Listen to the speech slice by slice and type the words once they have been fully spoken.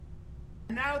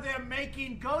now they're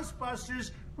making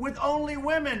Ghostbusters with only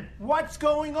women. What's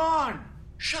going on?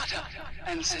 Shut up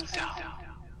and sit down.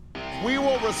 We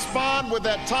will respond with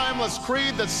that timeless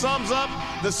creed that sums up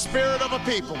the spirit of a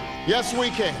people. Yes, we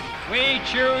can. We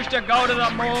choose to go to the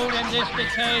moon in this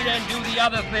decade and do the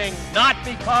other thing, not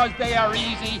because they are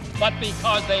easy, but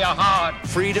because they are hard.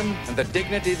 Freedom and the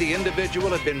dignity of the individual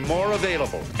have been more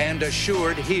available and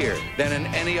assured here than in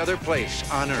any other place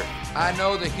on Earth. I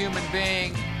know the human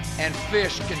being and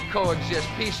fish can coexist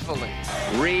peacefully.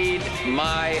 Read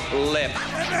my lips.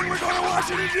 And then we're going to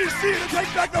Washington, D.C. to take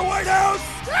back the White House.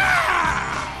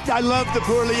 Ah! I love the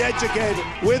poorly educated.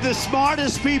 We're the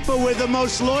smartest people. We're the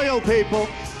most loyal people.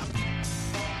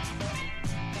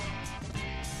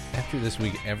 After this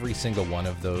week, every single one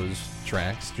of those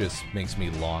tracks just makes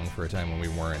me long for a time when we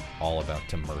weren't all about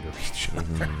to murder each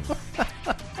other.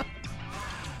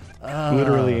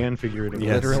 Literally and figuratively.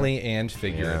 Yes. Literally and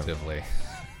figuratively. Yeah.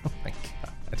 Oh my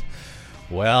God.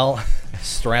 Well,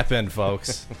 strap in,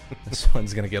 folks. This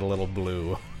one's going to get a little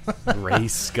blue.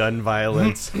 Race, gun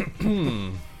violence.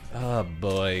 Oh,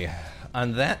 boy.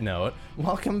 On that note,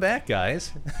 welcome back,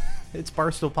 guys. It's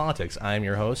Barstool Politics. I'm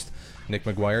your host, Nick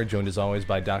McGuire, joined as always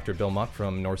by Dr. Bill Muck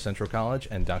from North Central College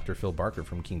and Dr. Phil Barker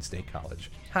from Keene State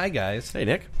College. Hi, guys. Hey,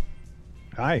 Nick.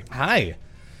 Hi. Hi.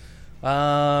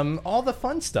 All the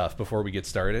fun stuff before we get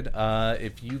started.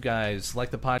 If you guys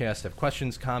like the podcast, have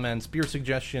questions, comments, beer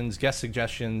suggestions, guest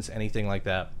suggestions, anything like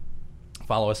that,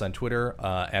 follow us on Twitter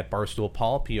at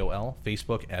BarstoolPol, P-O-L,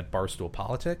 Facebook at Barstool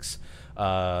Politics.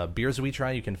 Beers We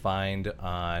Try you can find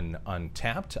on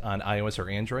Untapped on iOS or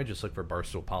Android. Just look for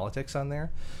Barstool Politics on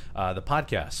there. The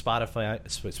podcast, Spotify,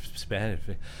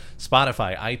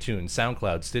 iTunes,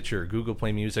 SoundCloud, Stitcher, Google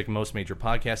Play Music, most major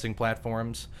podcasting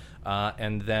platforms.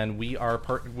 And then we are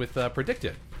partnered with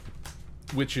Predicted,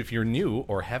 which, if you're new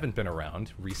or haven't been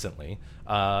around recently,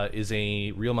 is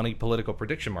a real money political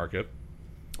prediction market.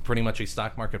 Pretty much a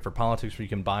stock market for politics where you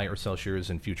can buy or sell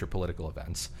shares in future political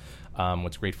events.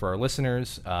 What's great for our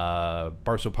listeners,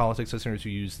 Barstool Politics listeners who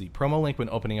use the promo link when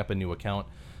opening up a new account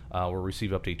will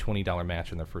receive up to a $20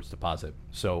 match on their first deposit.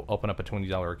 So open up a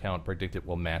 $20 account, Predicted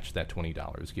will match that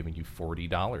 $20, giving you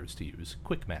 $40 to use.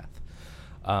 Quick math.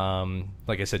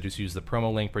 Like I said, just use the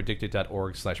promo link,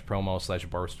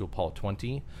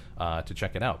 predicted.org/promo/barstoolpol20 to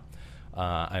check it out.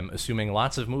 I'm assuming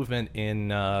lots of movement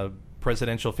in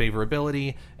presidential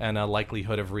favorability and a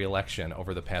likelihood of re-election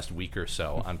over the past week or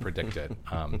so on Predicted.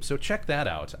 So check that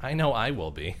out. I know I will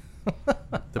be.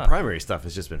 The primary stuff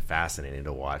has just been fascinating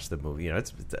to watch. The movie,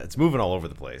 it's moving all over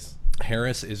the place.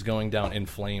 Harris is going down in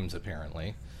flames,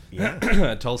 apparently.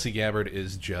 Yeah. Tulsi Gabbard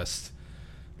is just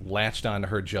latched onto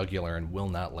her jugular and will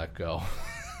not let go.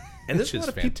 And there's a lot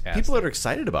of people that are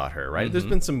excited about her, right? Mm-hmm. There's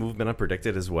been some movement on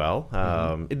Predicted as well.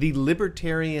 The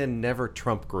Libertarian Never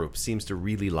Trump group seems to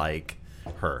really like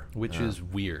her, which is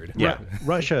weird. Yeah,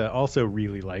 Russia also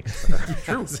really likes her.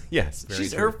 True. Yes,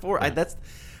 she's her for. Yeah.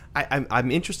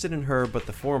 I'm interested in her, but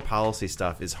the foreign policy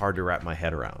stuff is hard to wrap my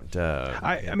head around.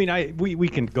 We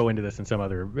can go into this in some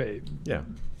other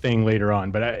thing later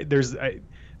on, but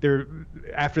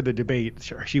after the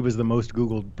debate, she was the most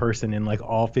Googled person in like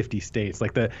all 50 states.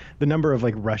 Like the number of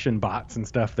like Russian bots and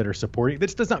stuff that are supporting.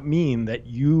 This does not mean that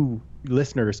you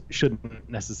listeners shouldn't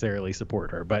necessarily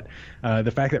support her, but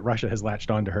the fact that Russia has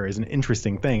latched onto her is an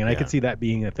interesting thing, and I could see that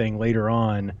being a thing later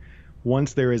on,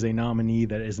 once there is a nominee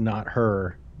that is not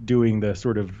her doing the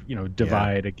sort of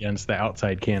divide against the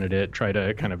outside candidate, try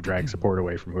to kind of drag support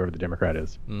away from whoever the Democrat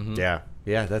is. Mm-hmm. Yeah.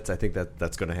 I think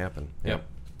that's going to happen. Yep.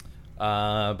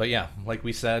 But yeah, like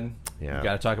we said, we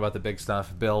got to talk about the big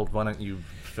stuff. Bill, why don't you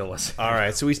fill us in? All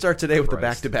right, so we start today with the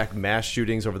back-to-back mass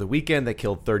shootings over the weekend that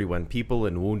killed 31 people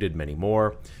and wounded many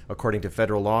more. According to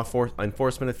federal law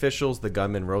enforcement officials, the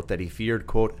gunman wrote that he feared,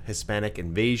 quote, Hispanic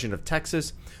invasion of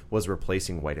Texas was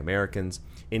replacing white Americans.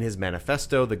 In his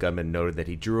manifesto, the gunman noted that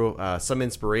he drew some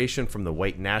inspiration from the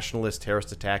white nationalist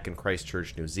terrorist attack in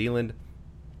Christchurch, New Zealand,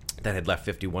 that had left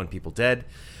 51 people dead.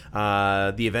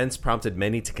 The events prompted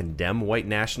many to condemn white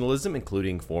nationalism,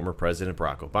 including former President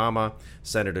Barack Obama,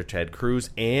 Senator Ted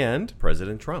Cruz, and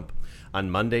President Trump. On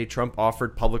Monday, Trump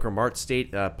offered public remarks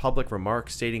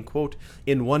stating, quote,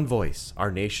 in one voice,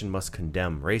 our nation must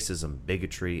condemn racism,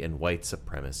 bigotry, and white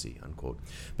supremacy, unquote.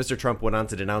 Mr. Trump went on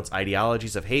to denounce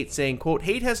ideologies of hate, saying, quote,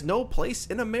 hate has no place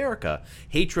in America.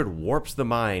 Hatred warps the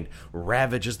mind,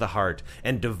 ravages the heart,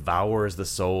 and devours the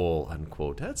soul,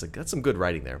 unquote. That's some good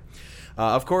writing there.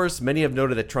 Of course, many have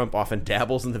noted that Trump often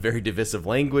dabbles in the very divisive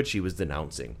language he was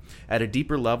denouncing. At a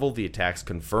deeper level, the attacks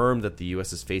confirm that the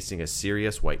U.S. is facing a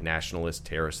serious white nationalist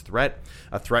terrorist threat,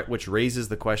 a threat which raises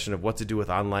the question of what to do with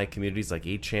online communities like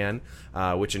 8chan,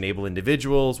 which enable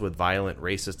individuals with violent,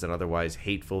 racist, and otherwise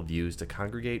hateful views to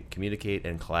congregate, communicate,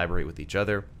 and collaborate with each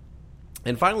other.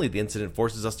 And finally, the incident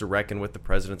forces us to reckon with the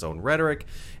president's own rhetoric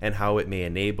and how it may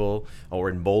enable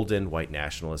or embolden white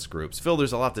nationalist groups. Phil,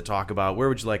 there's a lot to talk about. Where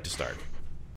would you like to start?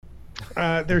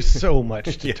 There's so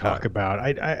much to talk about.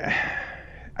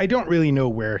 I don't really know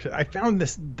where to. I found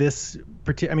this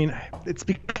particular. I mean, it's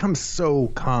become so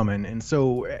common and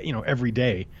so every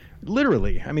day.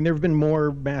 Literally, I mean, there have been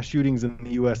more mass shootings in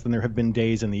the U.S. than there have been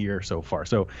days in the year so far.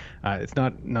 So it's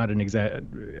not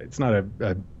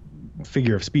a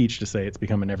figure of speech to say it's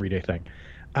become an everyday thing.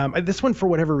 This one, for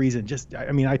whatever reason,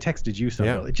 I texted you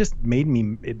something. It just made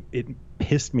me, it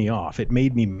pissed me off. It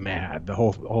made me mad, the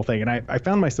whole thing. And I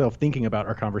found myself thinking about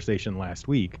our conversation last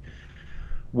week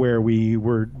where we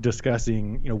were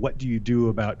discussing, what do you do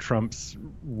about Trump's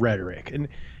rhetoric? And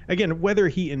again, whether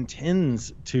he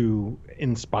intends to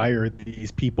inspire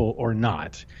these people or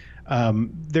not,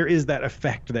 there is that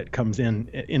effect that comes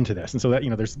into this, and so that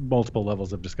there's multiple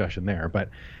levels of discussion there. But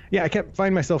yeah, I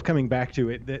find myself coming back to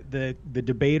it. The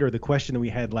debate or the question that we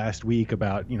had last week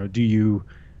about do you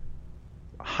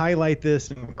highlight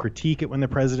this and critique it when the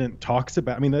president talks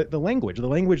about? I mean, the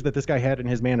language that this guy had in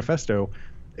his manifesto.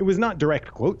 It was not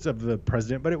direct quotes of the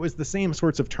president, but it was the same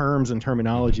sorts of terms and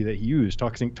terminology that he used,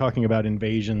 talking about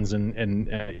invasions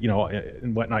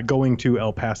and whatnot. Going to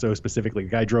El Paso specifically, the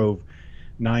guy drove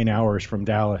 9 hours from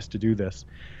Dallas to do this.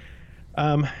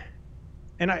 And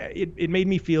it made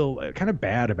me feel kind of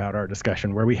bad about our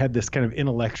discussion where we had this kind of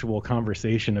intellectual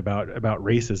conversation about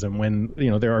racism when,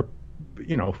 there are,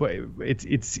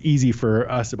 it's easy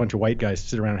for us, a bunch of white guys, to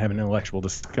sit around and have an intellectual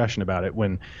discussion about it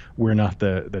when we're not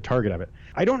the target of it.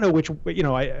 I don't know which,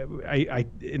 I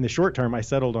in the short term, I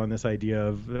settled on this idea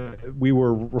of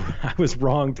I was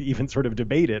wrong to even sort of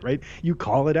debate it, right? You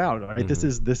call it out, right?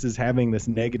 Mm-hmm. This is having this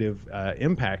negative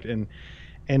impact,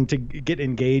 and to get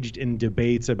engaged in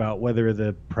debates about whether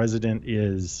the president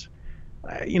is,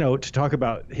 to talk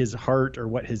about his heart or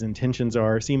what his intentions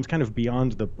are seems kind of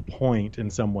beyond the point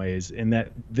in some ways, in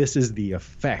that this is the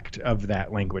effect of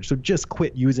that language. So just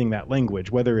quit using that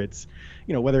language, whether it's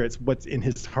what's in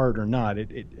his heart or not.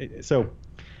 So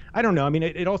I don't know. I mean,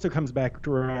 it also comes back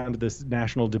around this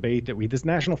national debate this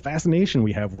national fascination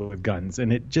we have with guns.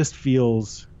 And it just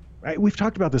feels, we've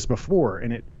talked about this before,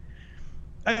 and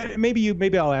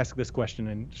maybe I'll ask this question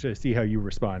and to see how you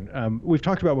respond. We've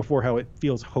talked about before how it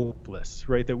feels hopeless,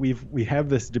 right? That we have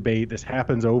this debate. This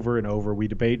happens over and over. We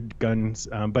debate guns,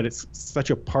 but it's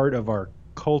such a part of our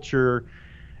culture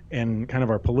and kind of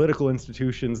our political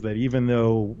institutions that even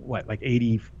though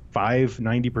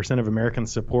 85-90% of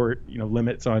Americans support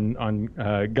limits on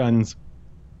guns,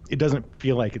 it doesn't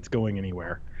feel like it's going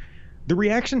anywhere. The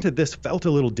reaction to this felt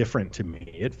a little different to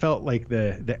me. It felt like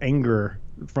the anger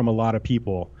from a lot of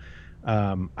people.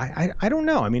 I don't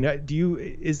know. I mean,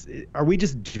 are we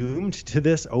just doomed to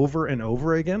this over and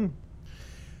over again?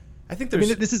 I think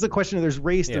this is a question of there's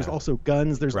race, there's also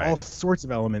guns, there's all sorts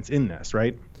of elements in this,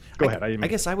 right? Go ahead. I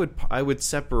guess I would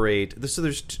separate. So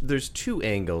there's two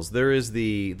angles. There is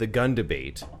the gun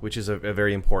debate, which is a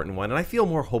very important one, and I feel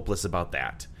more hopeless about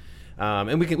that.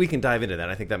 And we can dive into that.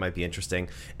 I think that might be interesting.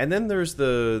 And then there's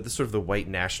the sort of the white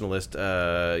nationalist,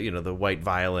 the white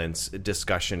violence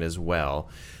discussion as well.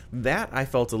 That I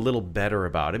felt a little better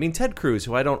about. I mean, Ted Cruz,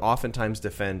 who I don't oftentimes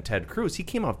defend Ted Cruz, he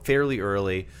came out fairly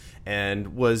early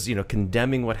and was,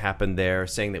 condemning what happened there,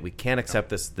 saying that we can't accept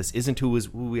this. This isn't who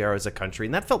we are as a country.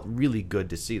 And that felt really good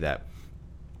to see that.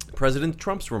 President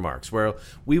Trump's remarks, where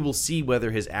we will see whether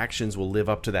his actions will live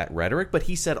up to that rhetoric, but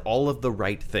he said all of the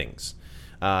right things.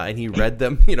 And he read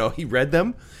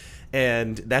them,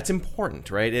 and that's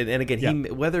important, right? And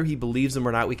again, whether he believes them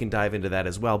or not, we can dive into that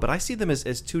as well. But I see them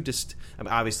as two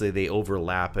obviously they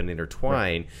overlap and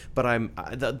intertwine.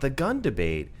 Right. But the gun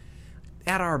debate,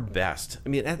 at our best, I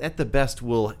mean, at the best,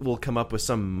 we'll come up with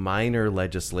some minor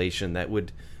legislation that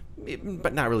would,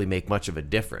 but not really make much of a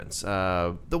difference.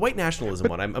 The white nationalism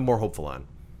one, I'm more hopeful on.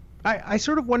 I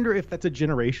sort of wonder if that's a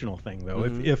generational thing, though.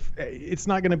 Mm-hmm. If it's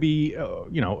not going to be,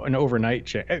 an overnight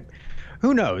change.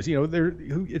 Who knows?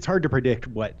 It's hard to predict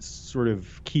what sort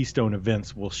of keystone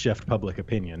events will shift public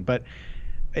opinion. But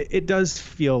it does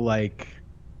feel like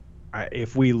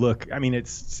if we look, I mean, it's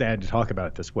sad to talk about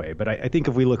it this way, but I think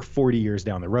if we look 40 years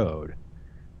down the road,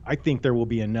 I think there will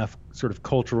be enough sort of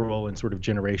cultural and sort of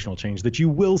generational change that you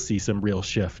will see some real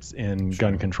shifts in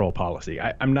gun control policy.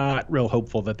 I'm not real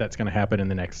hopeful that that's going to happen in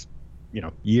the next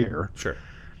year. Sure.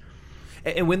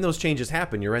 And when those changes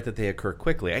happen, you're right that they occur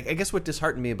quickly. I guess what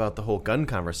disheartened me about the whole gun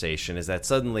conversation is that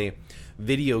suddenly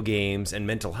video games and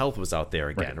mental health was out there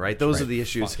again, right? Those are the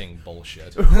issues. Fucking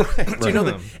bullshit. Right. Do you know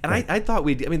that? And I thought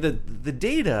the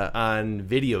data on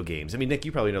video games, Nick,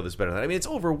 you probably know this better than I. It's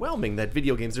overwhelming that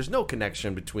video games, there's no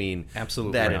connection between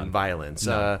that and violence.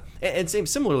 No. And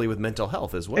similarly with mental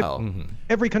health as well.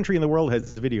 Every country in the world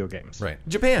has video games. Right.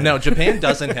 Japan. No, Japan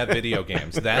doesn't have video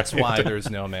games. That's why there's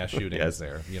no mass shootings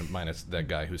there. Minus that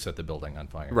guy who set the building on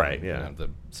fire. Right, yeah. The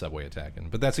subway attack.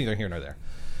 But that's neither here nor there.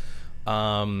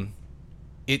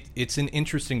 It's an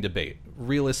interesting debate.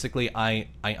 Realistically, I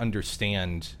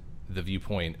understand the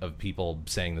viewpoint of people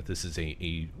saying that this is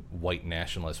a white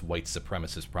nationalist, white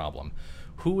supremacist problem.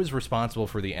 Who is responsible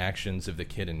for the actions of the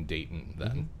kid in Dayton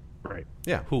then? Right.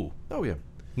 Yeah. Who? Oh, yeah.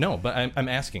 No, but I'm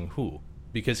asking who.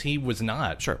 Because he was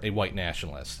not a white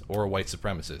nationalist or a white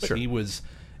supremacist. Sure. He was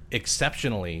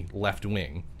exceptionally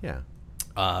left-wing. Yeah.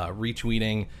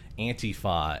 Retweeting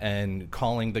Antifa and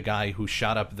calling the guy who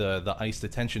shot up the ICE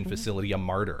detention facility a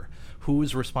martyr. Who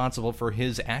is responsible for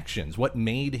his actions? What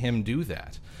made him do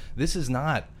that? This is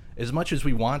not, as much as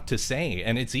we want to say,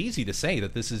 and it's easy to say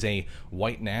that this is a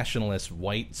white nationalist,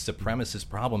 white supremacist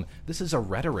problem, this is a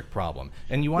rhetoric problem.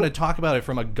 And you want to talk about it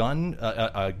from a gun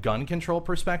control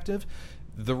perspective?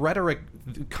 The rhetoric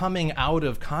coming out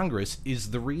of Congress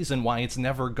is the reason why it's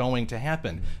never going to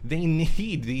happen. They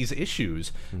need these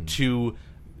issues to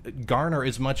garner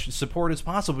as much support as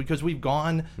possible because we've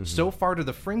gone so far to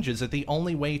the fringes that the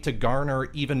only way to garner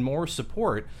even more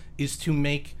support is to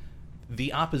make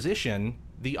the opposition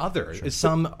the other. Is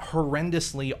some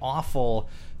horrendously awful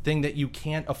thing that you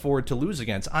can't afford to lose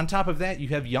against. On top of that, you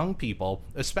have young people,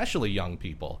 especially young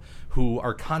people, who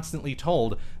are constantly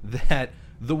told that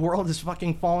the world is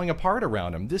fucking falling apart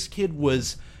around him. This kid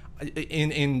was,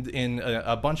 in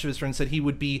a bunch of his friends said he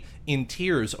would be in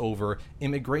tears over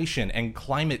immigration and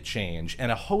climate change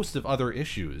and a host of other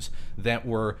issues that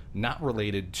were not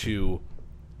related to,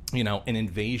 an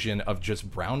invasion of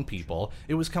just brown people.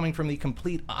 It was coming from the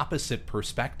complete opposite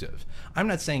perspective. I'm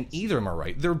not saying either of them are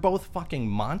right. They're both fucking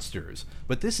monsters.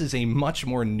 But this is a much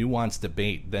more nuanced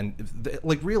debate than,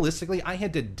 realistically, I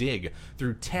had to dig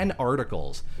through 10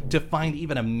 articles to find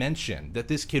even a mention that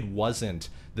this kid wasn't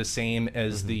the same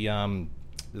as the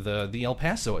El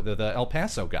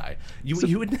Paso guy.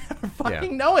 You would never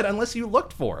fucking know it unless you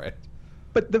looked for it.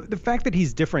 But the fact that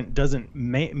he's different doesn't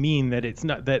mean that it's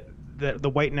not that the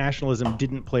white nationalism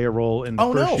didn't play a role in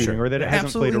the first shooting, or that it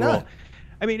hasn't played a role.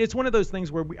 It's one of those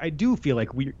things where I do feel like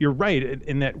you're right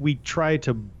in that we try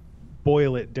to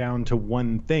boil it down to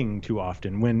one thing too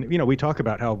often when, we talk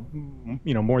about how,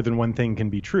 more than one thing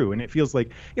can be true. And it feels like,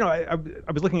 I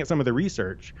was looking at some of the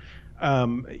research.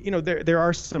 There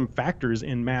are some factors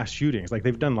in mass shootings. Like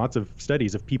they've done lots of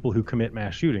studies of people who commit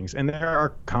mass shootings, and there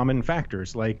are common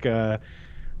factors like,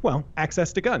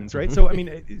 access to guns, right? So,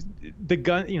 the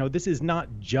gun, this is not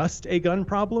just a gun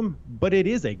problem, but it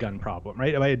is a gun problem,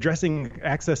 right? By addressing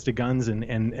access to guns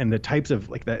and the types of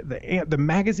the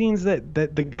magazines that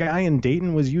the guy in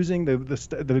Dayton was using,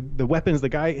 the weapons the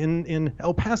guy in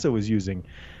El Paso was using,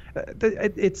 I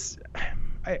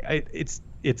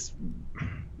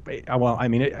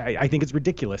think it's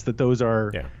ridiculous that those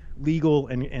are legal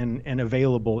and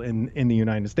available in the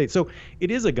United States. So it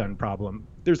is a gun problem.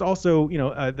 There's also,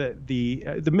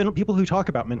 the mental people who talk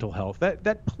about mental health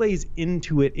that plays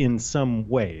into it in some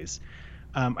ways.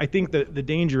 I think that the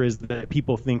danger is that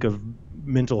people think of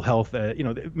mental health.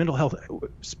 Mental health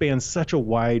spans such a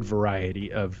wide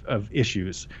variety of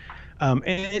issues, and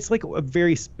it's like a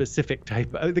very specific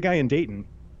type. The guy in Dayton,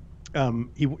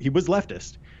 he was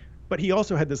leftist. But he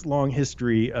also had this long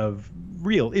history of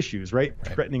real issues, right?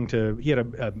 Threatening to, he had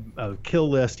a kill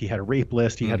list, he had a rape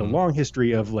list, he had a long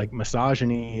history of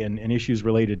misogyny and issues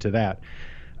related to that,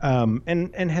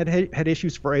 and had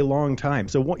issues for a long time.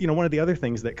 So one of the other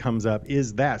things that comes up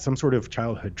is that some sort of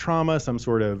childhood trauma, some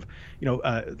sort of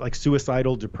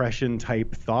suicidal depression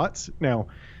type thoughts. Now,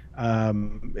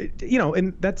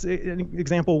 and that's an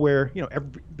example where,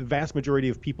 the vast majority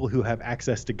of people who have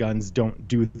access to guns don't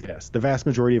do this. The vast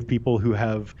majority of people who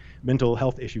have mental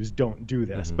health issues don't do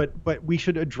this. But we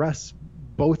should address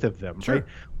both of them, right?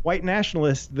 White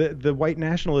nationalists, the white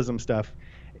nationalism stuff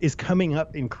is coming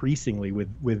up increasingly with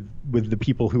the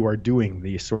people who are doing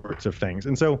these sorts of things.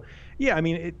 And so,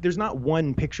 there's not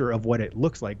one picture of what it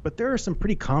looks like, but there are some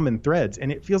pretty common threads,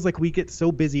 and it feels like we get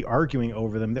so busy arguing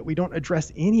over them that we don't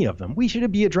address any of them. We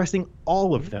should be addressing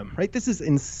all of them, right? This is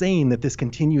insane that this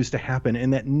continues to happen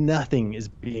and that nothing is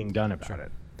being done about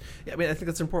it. Yeah, I think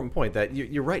that's an important point, that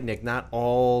you're right, Nick. Not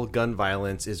all gun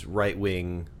violence is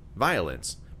right-wing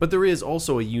violence. But there is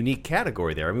also a unique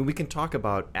category there. I mean, we can talk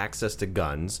about access to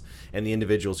guns and the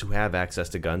individuals who have access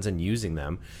to guns and using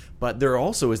them, but there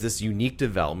also is this unique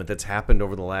development that's happened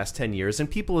over the last 10 years,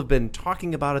 and people have been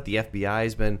talking about it. The FBI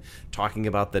has been talking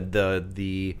about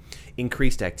the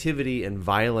increased activity and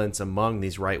violence among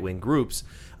these right-wing groups.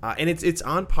 And it's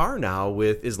on par now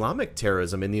with Islamic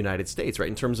terrorism in the United States, right,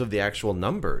 in terms of the actual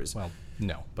numbers. Well,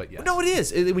 no, but yes. No, it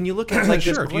is. When you look at like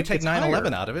sure, if you take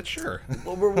 9/11 out of it, sure.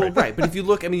 Well, right. But if you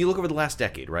look, you look over the last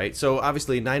decade, right? So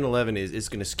obviously 9/11 is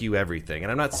going to skew everything.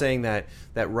 And I'm not saying that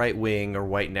right-wing or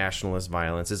white nationalist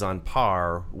violence is on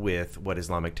par with what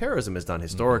Islamic terrorism has done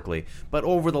historically. But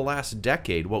over the last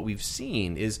decade, what we've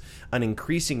seen is an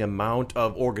increasing amount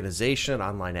of organization,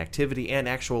 online activity, and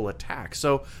actual attacks.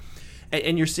 So...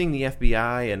 And you're seeing the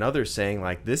FBI and others saying,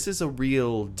 like, this is a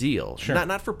real deal. Sure.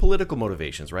 Not for political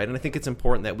motivations, right? And I think it's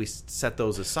important that we set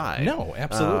those aside. No,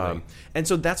 absolutely. And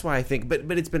so that's why I think,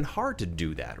 but it's been hard to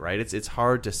do that, right? It's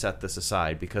hard to set this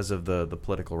aside because of the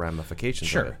political ramifications.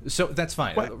 Sure. Of it. So that's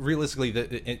fine.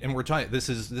 Realistically, and we're talking.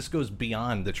 This goes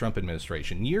beyond the Trump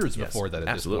administration, years before that. At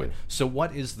absolutely. This point. So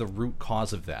what is the root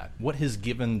cause of that? What has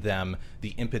given them the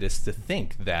impetus to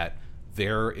think that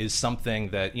there is something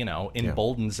that,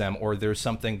 emboldens them, or there's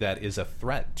something that is a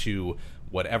threat to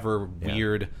whatever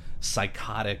weird,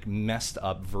 psychotic, messed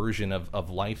up version of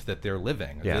life that they're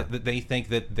living? Yeah. That they think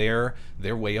that their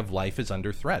way of life is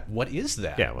under threat. What is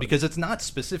that? Yeah, well, because it's not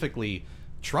specifically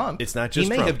Trump. It's not just He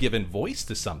may Trump. have given voice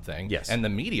to something, yes, and the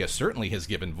media certainly has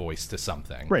given voice to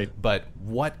something, right? But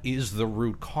what is the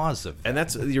root cause of that? And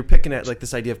that's, you're picking at like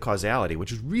this idea of causality,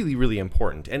 which is really, really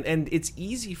important. And it's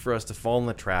easy for us to fall in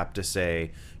the trap to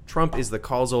say Trump is the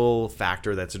causal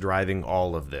factor that's driving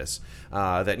all of this.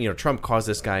 That Trump caused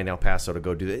this guy in El Paso to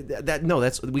go do that. No,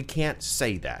 we can't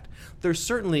say that. There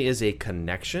certainly is a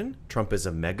connection. Trump is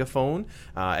a megaphone.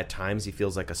 At times, he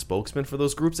feels like a spokesman for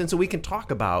those groups, and so we can talk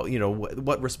about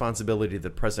what responsibility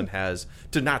the president has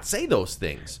to not say those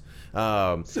things.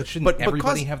 So shouldn't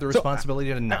everybody have the responsibility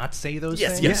to not say those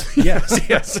things?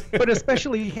 Yes. But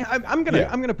especially, I'm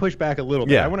gonna push back a little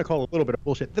bit. Yeah. I want to call a little bit of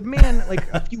bullshit. The man, like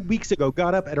a few weeks ago,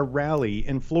 got up at a rally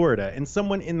in Florida, and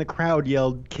someone in the crowd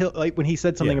yelled, "Kill!" Like when he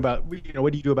said something about,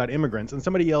 what do you do about immigrants? And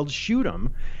somebody yelled, "Shoot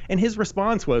him!" And his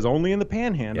response was, "Only in the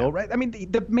Panhandle," right? I mean,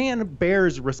 the man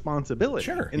bears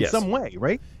responsibility in some way,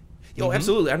 right? Oh,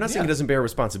 absolutely. I'm not saying he doesn't bear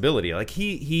responsibility. Like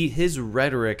his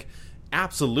rhetoric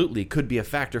absolutely could be a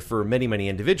factor for many, many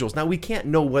individuals. Now, we can't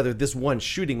know whether this one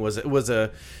shooting was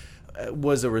a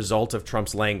result of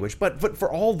Trump's language, but for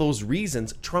all those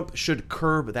reasons, Trump should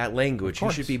curb that language.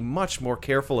 He should be much more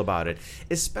careful about it,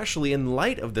 especially in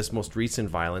light of this most recent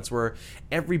violence, where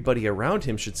everybody around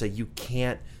him should say, you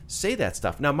can't say that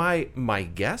stuff. Now, my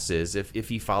guess is if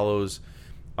he follows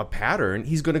a pattern,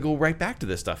 he's going to go right back to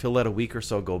this stuff. He'll let a week or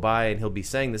so go by, and he'll be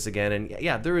saying this again.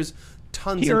 And there is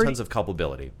tons of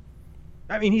culpability.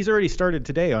 I mean, he's already started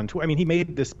today on Twitter. I mean, he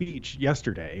made the speech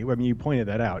yesterday. I mean, you pointed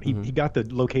that out. He got the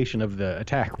location of the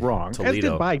attack wrong, Toledo. as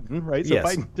did Biden, right? So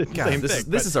Biden did the same thing.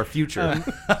 This is our future.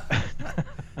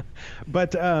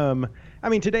 But I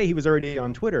mean, today he was already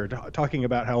on Twitter talking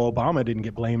about how Obama didn't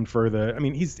get blamed for the. I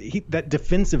mean, that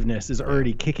defensiveness is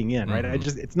already kicking in, right?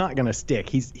 It's not going to stick.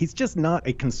 He's just not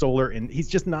a consoler, and he's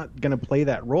just not going to play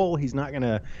that role. He's not going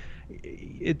to.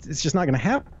 It's just not going to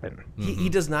happen. He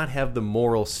does not have the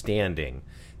moral standing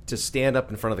to stand up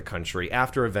in front of the country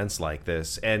after events like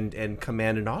this and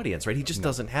command an audience, right? He just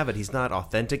doesn't have it. He's not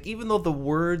authentic, even though the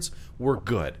words were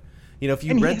good. If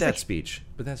you read that speech,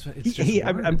 but that's it's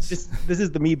just this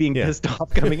is the me being pissed off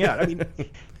coming out. I mean,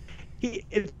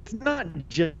 it's not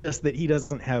just that he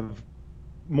doesn't have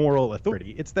moral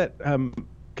authority. It's that.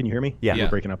 Can you hear me? Yeah. We're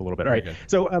breaking up a little bit. All right.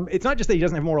 So it's not just that he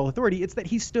doesn't have moral authority. It's that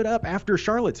he stood up after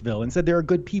Charlottesville and said there are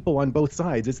good people on both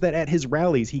sides. It's that at his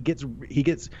rallies he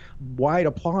gets wide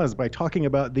applause by talking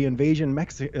about the invasion,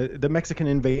 the Mexican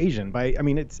invasion.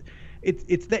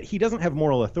 It's that he doesn't have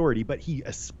moral authority, but he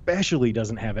especially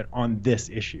doesn't have it on this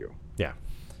issue. Yeah.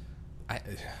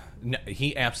 No,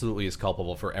 he absolutely is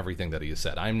culpable for everything that he has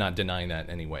said. I'm not denying that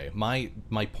in any way. My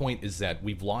point is that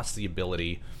we've lost the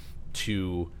ability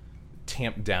to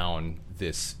tamp down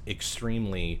this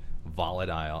extremely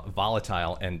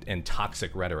volatile and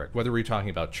toxic rhetoric, whether we're talking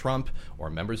about Trump or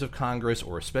members of Congress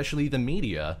or especially the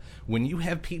media. When you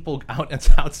have people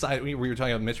outside, we were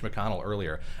talking about Mitch McConnell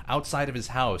earlier, outside of his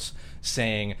house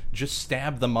saying just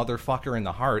stab the motherfucker in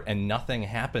the heart and nothing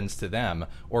happens to them,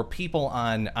 or people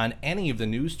on any of the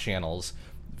news channels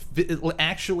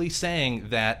actually saying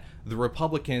that the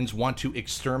Republicans want to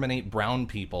exterminate brown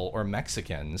people or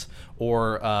Mexicans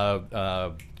or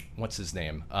what's his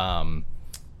name?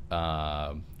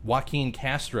 Joaquin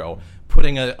Castro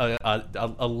putting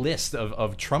a list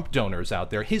of Trump donors out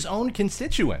there, his own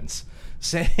constituents,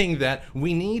 saying that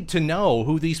we need to know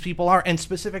who these people are and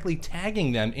specifically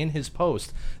tagging them in his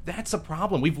post. That's a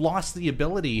problem. We've lost the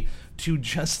ability to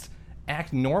just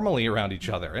act normally around each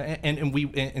other, and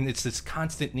it's this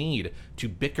constant need to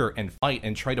bicker and fight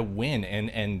and try to win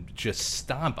and just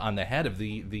stomp on the head of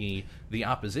the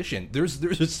opposition. There's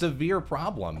a severe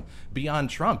problem beyond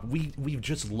Trump. We've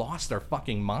just lost our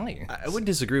fucking minds. I wouldn't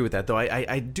disagree with that, though.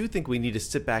 I do think we need to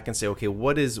sit back and say, okay,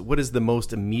 what is the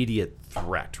most immediate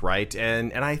threat, right?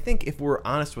 And I think if we're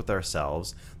honest with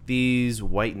ourselves, these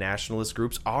white nationalist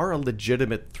groups are a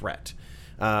legitimate threat,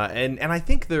 and I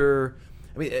think they're.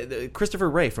 I mean, Christopher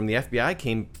Wray from the FBI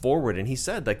came forward and he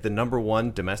said, like, the number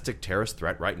one domestic terrorist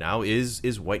threat right now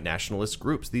is white nationalist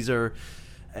groups. These are,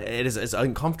 it is as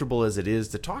uncomfortable as it is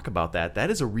to talk about that. That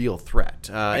is a real threat,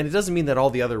 and it doesn't mean that all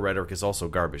the other rhetoric is also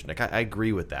garbage, Nick. I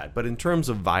agree with that, but in terms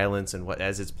of violence and what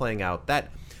as it's playing out,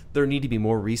 that there need to be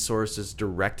more resources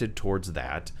directed towards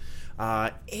that.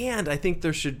 And I think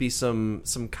there should be some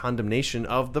condemnation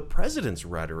of the president's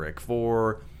rhetoric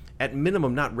for, at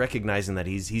minimum, not recognizing that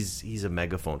he's a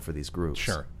megaphone for these groups.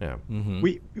 Sure. Yeah. Mm-hmm.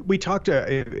 We talked,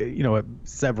 a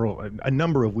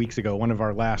number of weeks ago. One of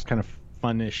our last kind of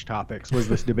fun-ish topics was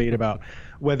this debate about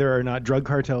whether or not drug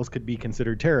cartels could be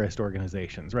considered terrorist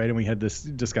organizations, right? And we had this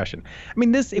discussion. I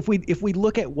mean, this, if we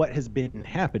look at what has been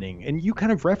happening, and you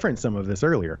kind of referenced some of this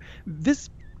earlier,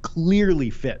 this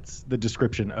clearly fits the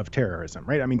description of terrorism,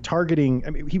 right? I mean,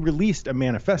 he released a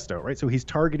manifesto, right? So he's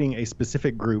targeting a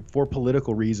specific group for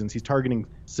political reasons. He's targeting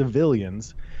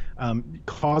civilians,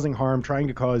 causing harm, trying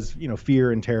to cause,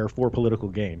 fear and terror for political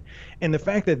gain. And the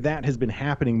fact that has been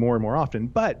happening more and more often,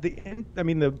 but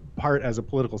the part as a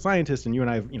political scientist, and you and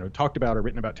I have, talked about or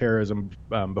written about terrorism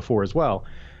before as well,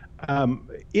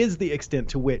 is the extent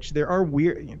to which there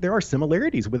are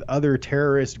similarities with other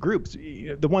terrorist groups.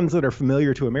 The ones that are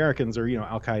familiar to Americans are,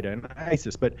 Al-Qaeda and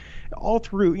ISIS, but all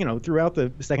throughout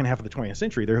the second half of the 20th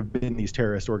century, there have been these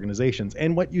terrorist organizations.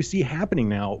 And what you see happening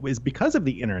now is because of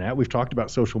the internet. We've talked about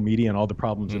social media and all the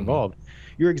problems involved.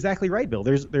 You're exactly right, Bill.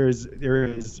 There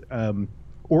is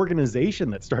organization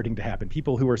that's starting to happen.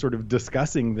 People who are sort of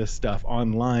discussing this stuff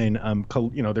online.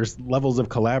 There's levels of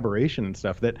collaboration and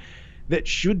stuff that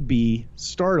should be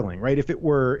startling, right? If it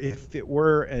were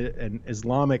an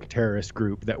Islamic terrorist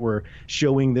group that were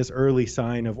showing this early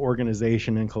sign of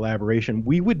organization and collaboration,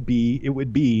 it would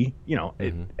be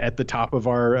at the top of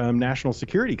our national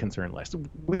security concern list.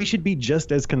 We should be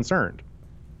just as concerned.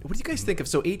 What do you guys think of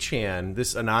 8chan,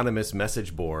 this anonymous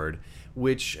message board,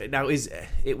 which now was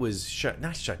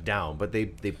not shut down, but they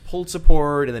pulled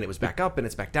support and then it was back up and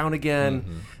it's back down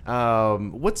again.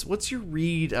 Mm-hmm. What's your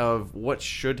read of what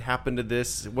should happen to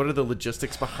this? What are the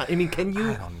logistics behind? I mean,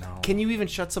 can you even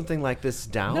shut something like this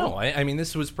down? No, I mean,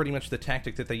 this was pretty much the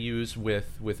tactic that they use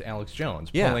with Alex Jones,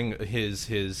 pulling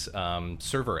his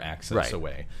server access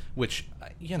away, which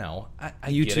I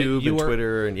YouTube and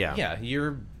Twitter and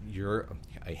you're.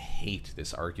 I hate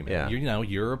this argument. Yeah.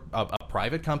 You're a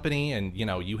private company, and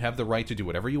you have the right to do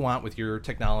whatever you want with your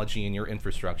technology and your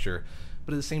infrastructure,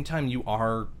 but at the same time, you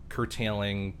are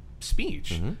curtailing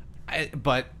speech. Mm-hmm.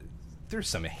 But there's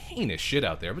some heinous shit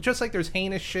out there. But just like there's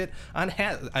heinous shit on, the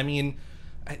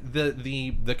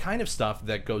kind of stuff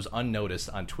that goes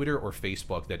unnoticed on Twitter or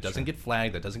Facebook that doesn't get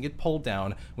flagged, that doesn't get pulled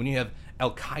down, when you have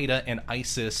Al-Qaeda and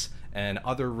ISIS and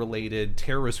other related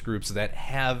terrorist groups that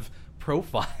have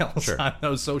profiles on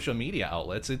those social media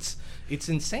outlets, it's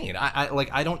insane.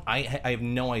 I have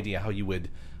no idea how you would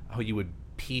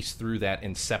piece through that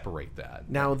and separate that.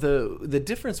 Now the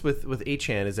difference with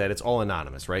 8chan is that it's all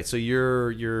anonymous, right? So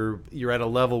you're at a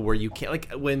level where you can't,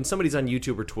 like when somebody's on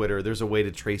YouTube or Twitter, there's a way to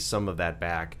trace some of that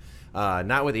back.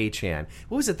 Not with 8chan.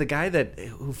 What was it? The guy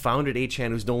who founded 8chan,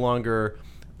 who's no longer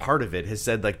part of it, has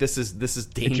said like this is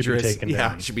dangerous.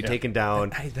 It should be taken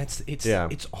down.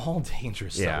 It's all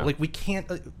dangerous. Yeah. Like we can't.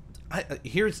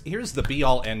 Here's the be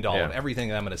all end all of everything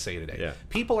that I'm going to say today. Yeah.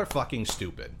 People are fucking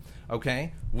stupid.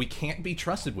 Okay, we can't be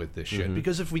trusted with this shit,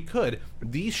 because if we could,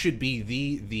 these should be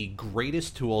the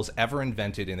greatest tools ever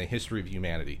invented in the history of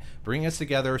humanity, bringing us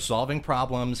together, solving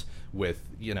problems with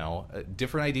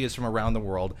different ideas from around the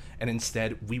world, and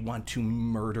instead we want to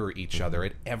murder each other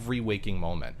at every waking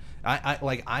moment.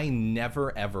 I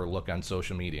never ever look on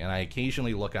social media, and I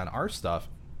occasionally look on our stuff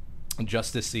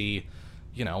just to see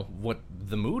what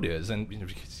the mood is, and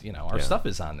our stuff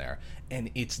is on there, and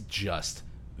it's just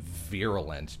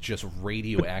virulent, just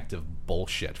radioactive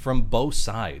bullshit from both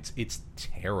sides. It's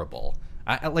terrible.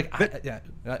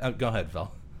 Go ahead, Phil.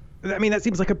 I mean, that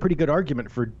seems like a pretty good argument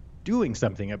for doing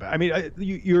something about. I mean,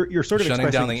 you're sort of shutting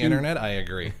down the two, internet. I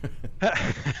agree.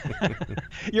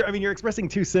 You're expressing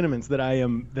two sentiments that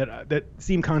that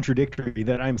seem contradictory.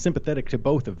 That I'm sympathetic to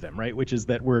both of them, right? Which is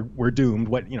that we're doomed.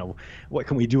 What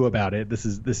can we do about it? This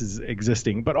is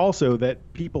existing, but also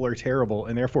that people are terrible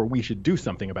and therefore we should do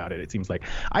something about it. It seems like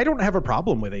I don't have a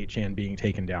problem with 8chan being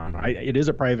taken down. It is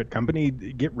a private company.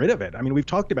 Get rid of it. I mean, we've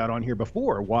talked about on here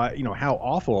before why how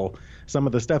awful some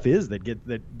of the stuff is that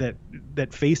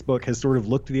Facebook has sort of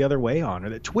looked the other way on, or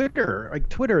that Twitter,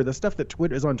 the stuff that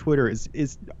Twitter is on Twitter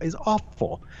is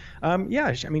awful. I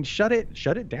mean, shut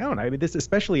it down. I mean, this,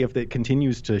 especially if it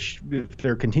continues to, if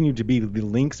there continue to be the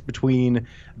links between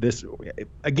this,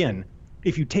 again,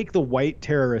 if you take the white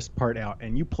terrorist part out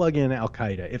and you plug in Al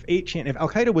Qaeda, if Al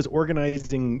Qaeda was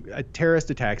organizing terrorist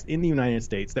attacks in the United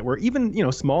States that were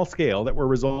even small scale, that were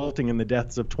resulting in the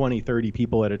deaths of 20, 30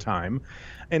 people at a time,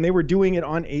 and they were doing it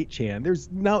on 8chan, there's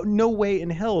no way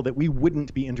in hell that we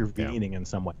wouldn't be intervening in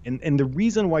some way. And the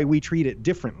reason why we treat it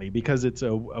differently, because it's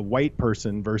a white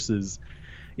person versus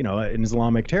an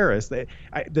Islamic terrorist,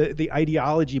 the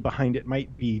ideology behind it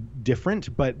might be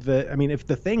different, but if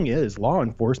the thing is law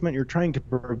enforcement, you're trying to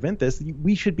prevent this,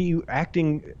 we should be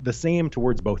acting the same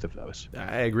towards both of those.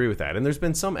 I agree with that. And there's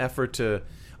been some effort to,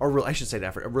 or I should say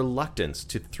a reluctance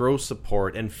to throw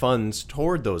support and funds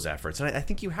toward those efforts. And I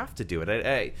think you have to do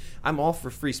it. I'm all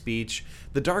for free speech.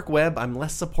 The dark web, I'm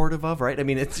less supportive of, right? I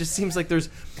mean, it just seems like there's...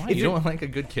 Why, you don't like a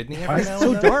good kidney every now and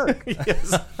then? It's so dark.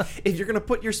 Yes. If you're going to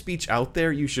put your speech out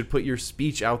there, you should put your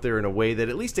speech out there in a way that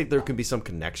at least there can be some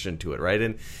connection to it, right?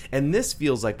 And this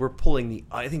feels like we're pulling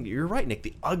I think you're right, Nick,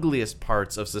 the ugliest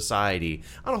parts of society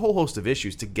on a whole host of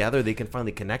issues together. They can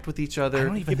finally connect with each other. I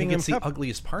don't even think it's the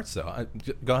ugliest parts, though.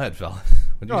 Go ahead, Phil.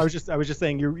 No, I was just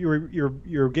saying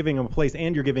you're giving them a place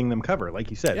and you're giving them cover, like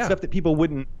you said, stuff that people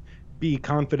wouldn't be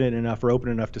confident enough or open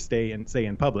enough to say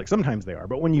in public. Sometimes they are,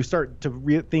 but when you start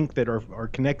to think that or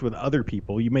connect with other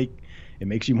people, it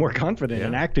makes you more confident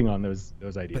in acting on those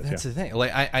ideas. But that's the thing.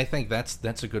 Like I think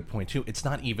that's a good point too. It's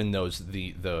not even those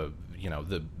the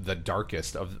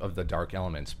darkest of the dark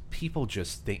elements. People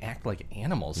they act like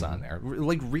animals on there,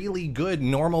 like really good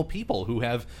normal people who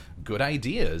have good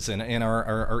ideas and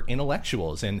are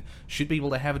intellectuals and should be able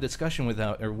to have a discussion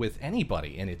with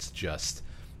anybody. And it's just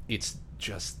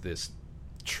this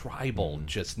tribal,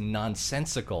 just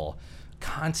nonsensical,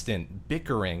 constant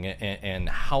bickering and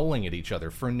howling at each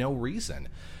other for no reason.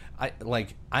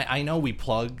 I know we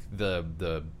plug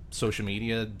the social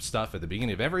media stuff at the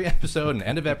beginning of every episode and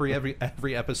end of every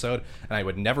episode, and I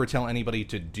would never tell anybody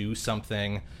to do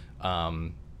something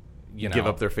give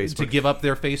up their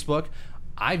Facebook.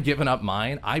 I've given up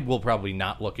mine. I will probably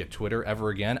not look at Twitter ever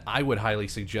again. I would highly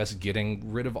suggest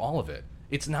getting rid of all of it.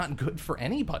 It's not good for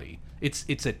anybody.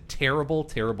 It's a terrible,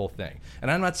 terrible thing.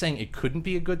 And I'm not saying it couldn't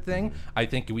be a good thing. I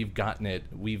think we've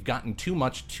gotten too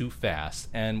much too fast,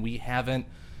 and we haven't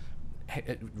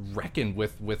reckoned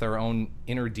with our own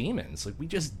inner demons. Like, we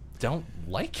just don't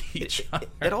like each other.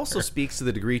 It also speaks to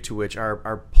the degree to which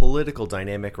our political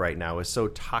dynamic right now is so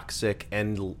toxic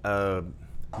and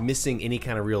missing any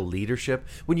kind of real leadership.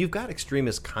 When you've got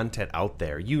extremist content out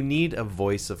there, you need a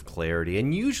voice of clarity,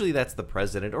 and usually that's the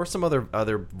president or some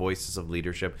other voices of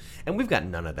leadership, and we've got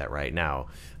none of that right now.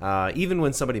 Even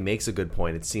when somebody makes a good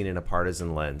point, it's seen in a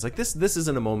partisan lens. Like this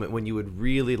isn't a moment when you would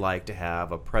really like to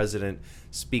have a president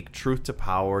speak truth to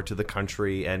power to the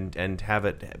country and have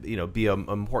it be an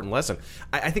important lesson.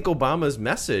 I think Obama's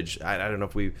message, I don't know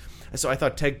if so I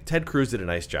thought Ted Cruz did a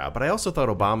nice job, but I also thought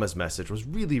Obama's message was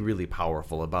really, really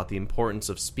powerful about the importance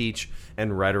of speech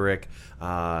and rhetoric,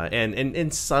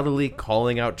 and subtly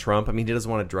calling out Trump. I mean, he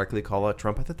doesn't want to directly call out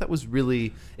Trump. I thought that was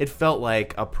really, it felt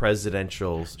like a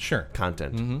presidential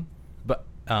content. Mm-hmm. But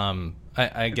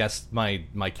I guess my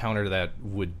counter to that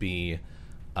would be,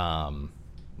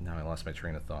 now I lost my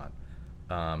train of thought.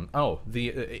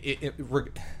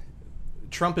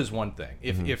 Trump is one thing.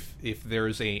 If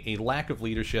there's a lack of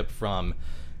leadership from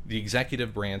the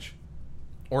executive branch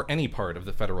or any part of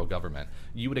the federal government,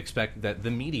 you would expect that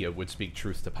the media would speak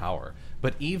truth to power.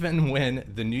 But even when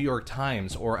the New York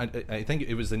Times, or I think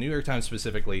it was the New York Times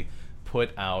specifically,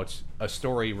 put out a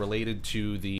story related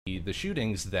to the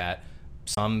shootings that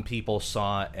some people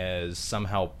saw as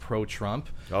somehow pro-Trump.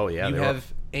 Oh yeah, you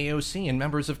have AOC and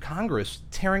members of Congress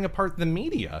tearing apart the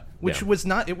media, which was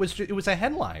not. It was a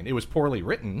headline. It was poorly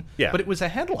written, but it was a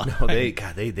headline. No, they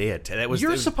had that was.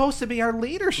 You're supposed to be our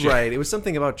leadership, right? It was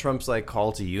something about Trump's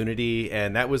call to unity,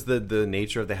 and that was the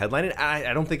nature of the headline. And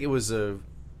I don't think it was a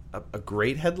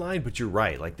great headline, but you're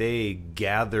right. Like, they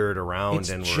gathered around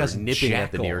and were nipping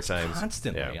at the New York Times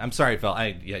constantly. Yeah. I'm sorry, Phil.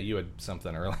 You had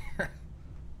something earlier.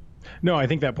 No, I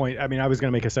think that point. I mean, I was going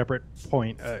to make a separate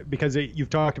point because you've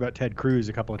talked about Ted Cruz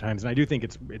a couple of times, and I do think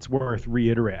it's worth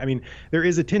reiterating. I mean, there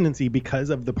is a tendency because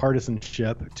of the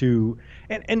partisanship to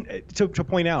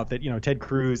point out that Ted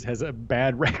Cruz has a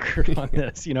bad record on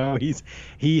this.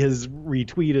 He has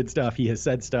retweeted stuff, he has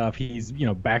said stuff, he's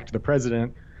backed the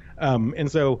president.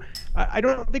 And so I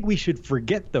don't think we should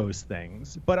forget those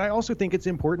things, but I also think it's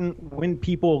important when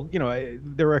people,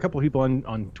 there were a couple of people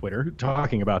on Twitter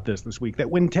talking about this week,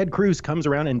 that when Ted Cruz comes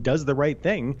around and does the right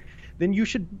thing, then you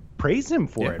should praise him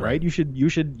for it, right? You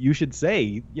should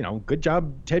say, good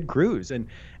job, Ted Cruz, and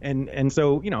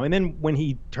so and then when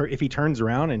if he turns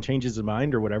around and changes his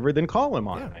mind or whatever, then call him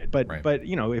on it. But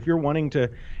if you're wanting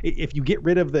to, if you get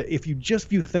rid of if you just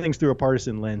view things through a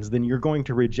partisan lens, then you're going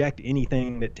to reject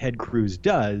anything that Ted Cruz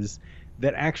does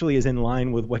that actually is in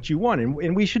line with what you want,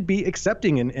 and we should be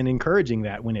accepting and encouraging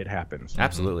that when it happens.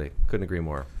 Absolutely, couldn't agree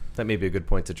more. That may be a good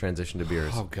point to transition to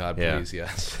beers. Oh, God, please,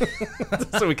 yes.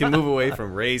 So we can move away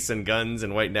from race and guns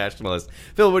and white nationalists.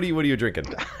 Phil, what are you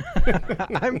drinking?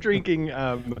 I'm drinking.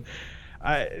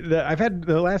 I've had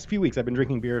the last few weeks. I've been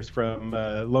drinking beers from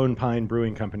Lone Pine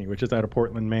Brewing Company, which is out of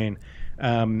Portland, Maine.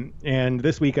 And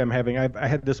this week I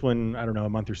had this one, I don't know, a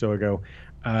month or so ago.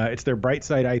 It's their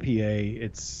Brightside IPA.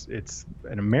 It's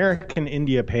an American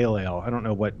India Pale Ale. I don't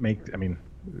know what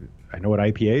I know what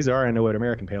IPAs are. I know what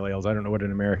American Pale Ales. I don't know what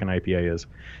an American IPA is.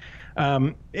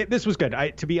 This was good.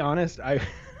 To be honest, I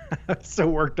was so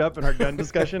worked up in our gun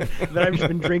discussion that I've just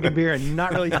been drinking beer and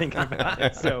not really thinking about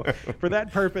it. So for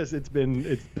that purpose, it's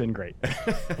been great.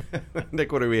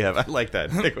 Nick, what do we have? I like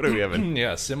that. Nick, what are we having?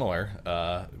 Yeah, similar.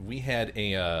 We had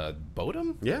a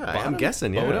Bodum. Yeah, I'm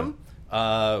guessing. Bodum.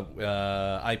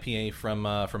 IPA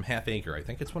from Half Acre. I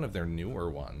think it's one of their newer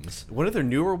ones. One of their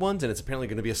newer ones, and it's apparently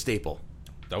going to be a staple.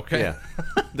 Okay. Yeah.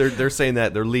 They're saying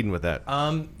that. They're leading with that.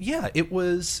 Yeah,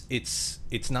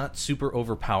 it's not super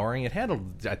overpowering. It had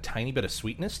a tiny bit of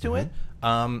sweetness to it.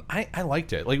 I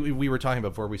liked it. Like we were talking about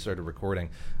before we started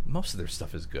recording, most of their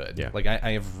stuff is good. Yeah. Like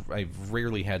I've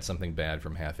rarely had something bad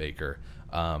from Half Acre.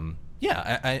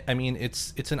 Yeah, I mean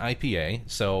it's an IPA,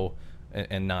 so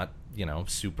and not,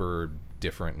 super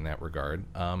different in that regard.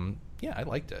 Yeah, I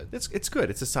liked it. It's good.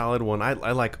 It's a solid one. I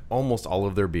like almost all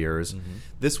of their beers. Mm-hmm.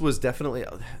 This was definitely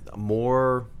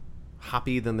more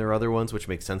hoppy than their other ones, which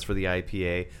makes sense for the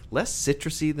IPA. Less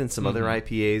citrusy than some other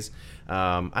IPAs.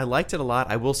 I liked it a lot.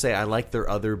 I will say I like their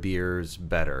other beers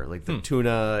better, like the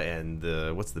tuna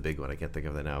and what's the big one? I can't think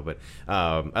of that now. But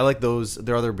I like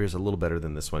their other beers a little better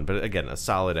than this one. But again, a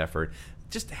solid effort.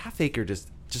 Just Half Acre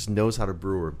just knows how to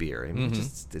brew a beer. I mean,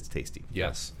 it's tasty.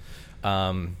 Yes.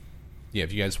 Yeah,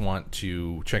 if you guys want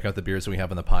to check out the beers that we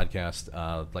have on the podcast,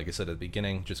 like I said at the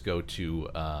beginning, just go to,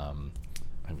 I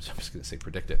was just going to say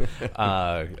Predict It,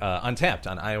 Untapped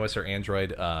on iOS or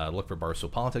Android. Look for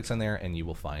Barstool Politics on there, and you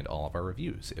will find all of our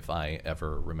reviews, if I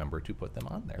ever remember to put them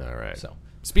on there. All right. So,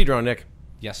 speed round, Nick.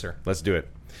 Yes, sir. Let's do it.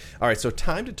 All right, so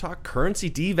time to talk currency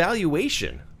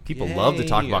devaluation. People love to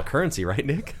talk about currency, right,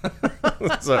 Nick?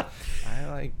 So, I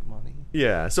like money.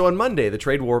 Yeah. So on Monday, the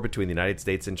trade war between the United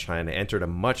States and China entered a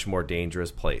much more dangerous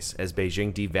place as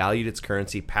Beijing devalued its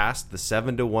currency past the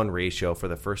 7-to-1 ratio for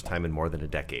the first time in more than a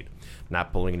decade.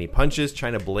 Not pulling any punches,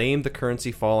 China blamed the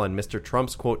currency fall on Mr.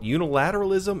 Trump's, quote,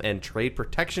 unilateralism and trade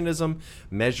protectionism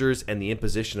measures and the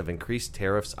imposition of increased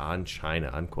tariffs on China,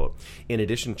 unquote. In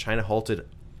addition, China halted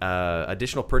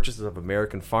additional purchases of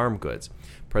American farm goods.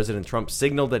 President Trump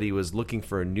signaled that he was looking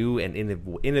for new and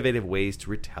innovative ways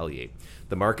to retaliate.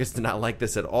 The markets did not like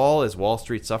this at all as Wall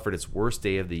Street suffered its worst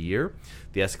day of the year.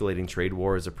 The escalating trade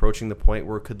war is approaching the point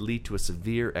where it could lead to a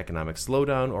severe economic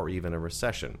slowdown or even a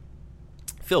recession.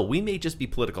 Phil, we may just be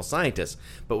political scientists,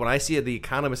 but when I see the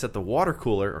economists at the water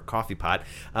cooler or coffee pot,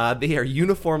 they are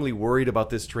uniformly worried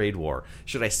about this trade war.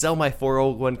 Should I sell my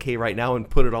 401k right now and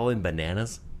put it all in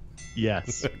bananas?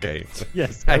 Yes. Okay.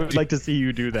 Yes, I would like to see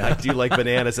you do that. I do like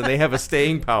bananas, and they have a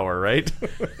staying power, right?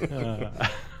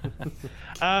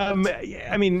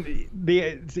 I mean,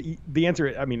 the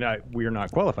answer. I mean, we are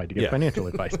not qualified to give financial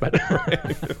advice, but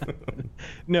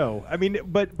no. I mean,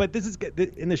 but this is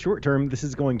in the short term. This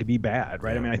is going to be bad,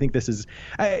 right? I mean, I think this is,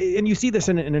 and you see this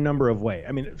in a number of ways.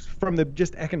 I mean, from the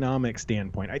just economic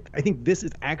standpoint, I think this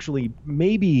is actually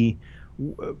maybe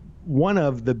one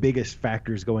of the biggest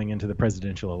factors going into the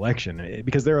presidential election,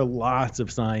 because there are lots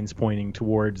of signs pointing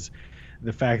towards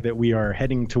the fact that we are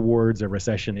heading towards a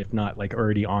recession, if not like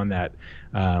already on that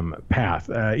path.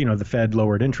 The Fed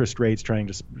lowered interest rates, trying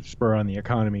to spur on the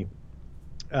economy.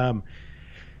 I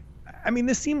mean,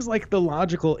 this seems like the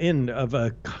logical end of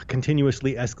a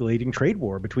continuously escalating trade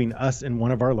war between us and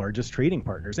one of our largest trading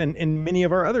partners, and many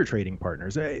of our other trading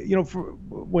partners.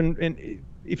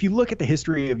 if you look at the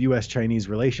history of U.S.-Chinese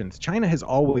relations, China has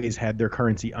always had their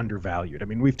currency undervalued. I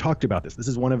mean, we've talked about this. This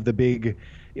is one of the big,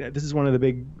 this is one of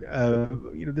the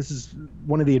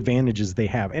advantages they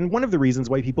have, and one of the reasons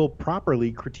why people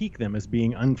properly critique them as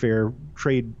being unfair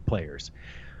trade players.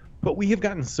 But we have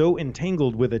gotten so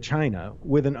entangled with China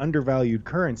with an undervalued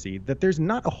currency that there's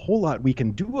not a whole lot we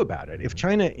can do about it. If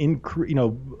China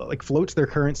floats their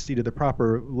currency to the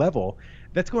proper level,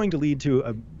 that's going to lead to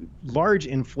a large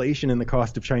inflation in the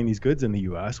cost of Chinese goods in the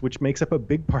U.S., which makes up a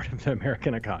big part of the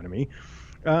American economy.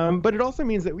 But it also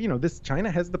means that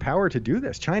China has the power to do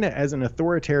this. China as an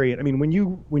authoritarian, I mean, when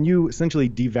you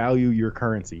essentially devalue your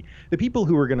currency, the people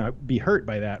who are going to be hurt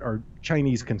by that are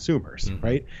Chinese consumers,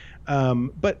 right?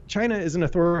 But China is an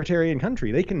authoritarian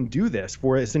country. They can do this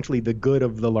for essentially the good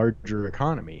of the larger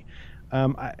economy.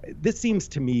 This seems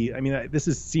to me, this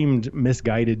has seemed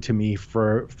misguided to me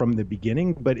from the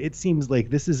beginning, but it seems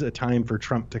like this is a time for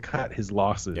Trump to cut his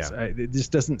losses. Yeah. It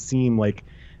just doesn't seem like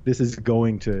this is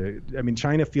going to,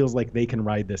 China feels like they can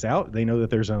ride this out. They know that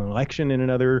there's an election in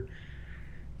another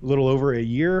little over a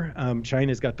year.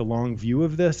 China's got the long view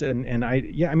of this.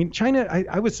 China,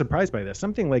 I was surprised by this.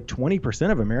 Something like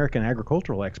 20% of American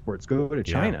agricultural exports go to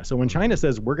China. Yeah. So when China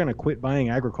says we're going to quit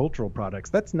buying agricultural products,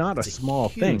 that's not a small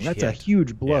thing. That's a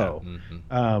huge blow. Yeah.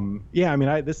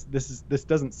 Mm-hmm. This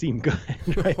doesn't seem good,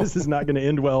 right? This is not going to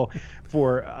end well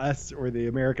for us or the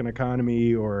American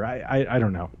economy, or I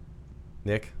don't know.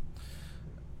 Nick?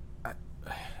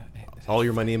 All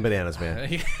your money in bananas,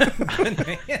 man.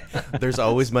 There's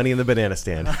always money in the banana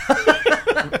stand.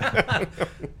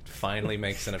 Finally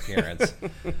makes an appearance.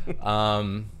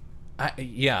 I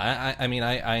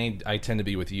tend to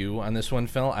be with you on this one,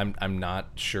 Phil. I'm not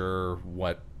sure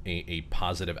what a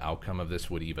positive outcome of this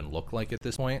would even look like at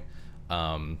this point.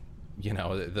 There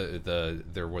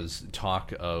was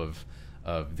talk of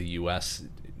the U.S.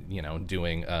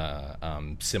 doing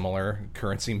similar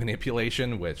currency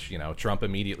manipulation, which Trump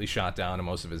immediately shot down, and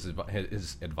most of his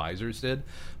advisors did.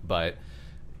 But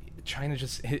China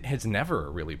just has never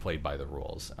really played by the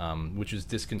rules, which is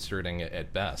disconcerting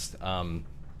at best.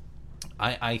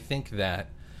 I think that,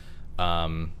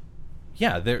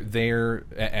 they're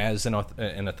as an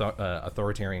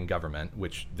authoritarian government,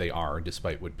 which they are,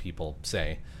 despite what people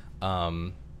say,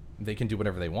 they can do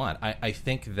whatever they want. I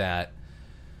think that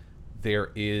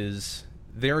their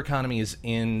economy is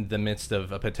in the midst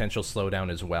of a potential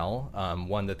slowdown as well,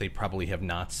 one that they probably have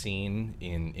not seen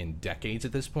in decades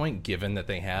at this point, given that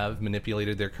they have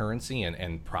manipulated their currency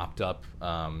and propped up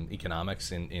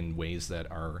economics in ways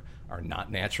that are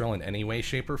not natural in any way,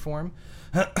 shape, or form.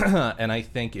 And I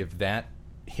think if that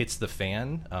hits the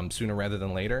fan sooner rather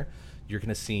than later, you're going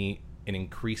to see an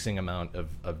increasing amount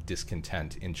of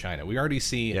discontent in China. We already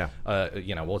see,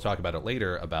 we'll talk about it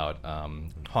later, about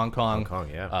Hong Kong,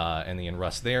 and the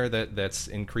unrest there that's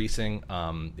increasing.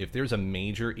 If there's a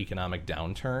major economic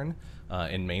downturn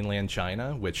in mainland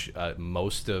China, which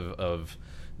most of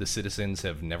the citizens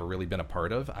have never really been a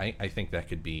part of, I think that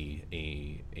could be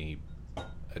a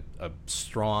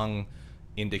strong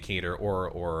indicator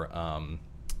or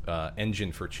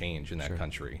engine for change in that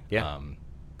country.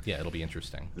 It'll be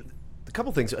interesting. A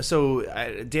couple things. So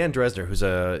Dan Dresner, who's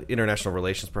an international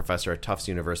relations professor at Tufts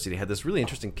University, had this really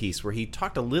interesting piece where he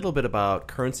talked a little bit about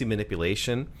currency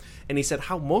manipulation, and he said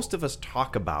how most of us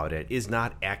talk about it is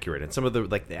not accurate. And some of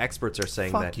the experts are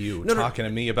saying Fuck that you talking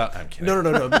to me about. I'm kidding.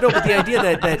 No. But the idea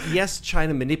that yes,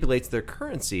 China manipulates their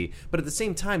currency, but at the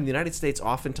same time, the United States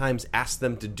oftentimes asks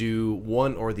them to do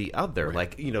one or the other,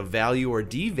 right. Value or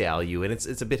devalue, and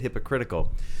it's a bit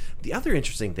hypocritical. The other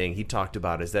interesting thing he talked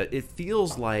about is that it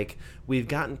feels like we've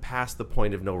gotten past the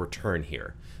point of no return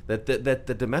here, that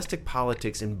the domestic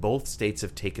politics in both states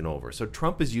have taken over. So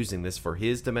Trump is using this for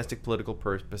his domestic political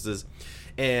purposes,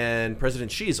 and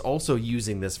President Xi is also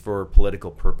using this for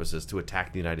political purposes to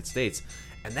attack the United States.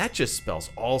 And that just spells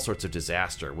all sorts of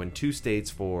disaster when two states,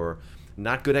 for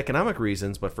not good economic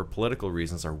reasons, but for political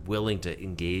reasons, are willing to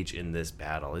engage in this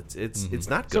battle. It's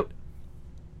not good.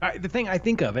 The thing I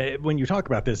think of when you talk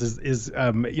about this is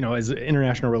as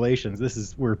international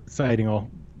relations, we're citing all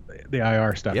the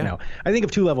IR stuff now. I think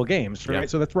of two-level games, right?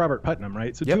 So that's Robert Putnam,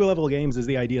 right? So two-level games is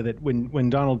the idea that when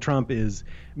Donald Trump is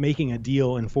making a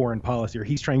deal in foreign policy, or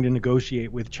he's trying to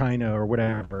negotiate with China or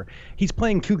whatever, he's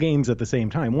playing two games at the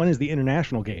same time. One is the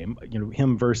international game,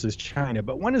 him versus China,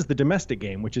 but one is the domestic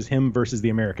game, which is him versus the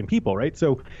American people, right?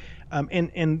 So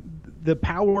and the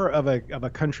power of a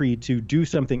country to do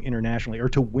something internationally or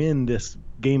to win this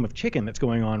game of chicken that's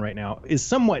going on right now is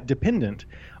somewhat dependent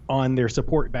on their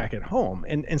support back at home.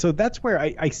 And so that's where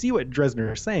I see what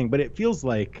Dresner is saying, but it feels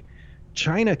like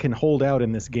China can hold out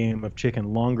in this game of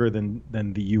chicken longer than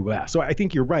the U.S. So I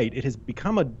think you're right. It has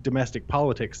become a domestic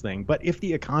politics thing. But if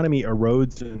the economy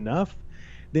erodes enough,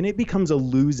 then it becomes a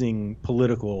losing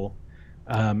political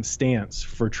stance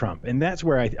for Trump. And that's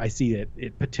where I see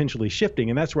it potentially shifting.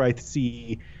 And that's where I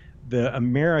see the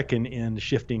American end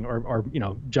shifting or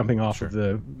jumping off of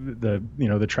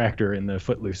the tractor in the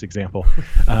Footloose example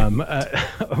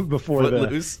before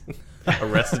Footloose?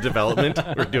 Arrested Development.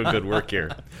 We're doing good work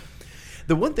here.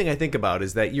 The one thing I think about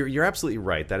is that you're absolutely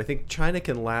right, that I think China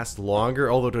can last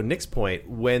longer, although to Nick's point,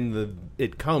 when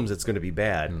it comes, it's going to be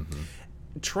bad. Mm-hmm.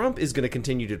 Trump is going to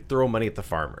continue to throw money at the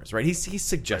farmers, right? He's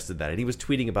suggested that, and he was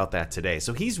tweeting about that today.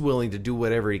 So he's willing to do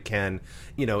whatever he can,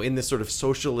 in this sort of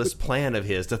socialist plan of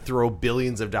his to throw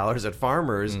billions of dollars at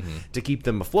farmers to keep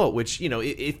them afloat, which,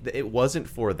 if it wasn't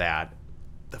for that,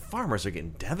 the farmers are getting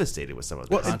devastated with some of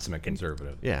this. Consummate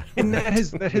conservative. Yeah. And that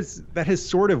has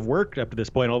sort of worked up to this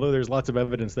point, although there's lots of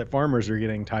evidence that farmers are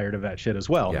getting tired of that shit as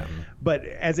well. Yeah. But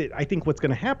I think what's going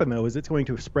to happen, though, is it's going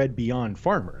to spread beyond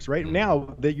farmers. Right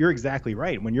now, that you're exactly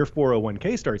right. When your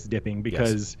 401k starts dipping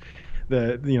because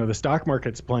the stock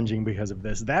market's plunging because of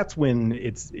this, that's when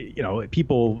it's,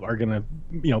 people are going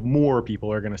to, more people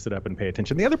are going to sit up and pay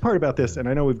attention. The other part about this, and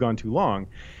I know we've gone too long,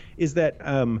 is that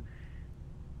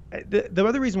the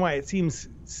other reason why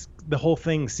the whole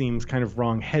thing seems kind of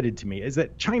wrong-headed to me is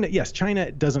that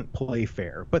China doesn't play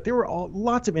fair, but there were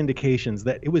lots of indications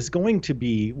that it was going to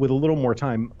be, with a little more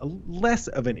time, less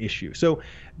of an issue. So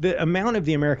the amount of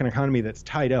the American economy that's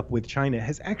tied up with China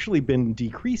has actually been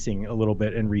decreasing a little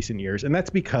bit in recent years, and that's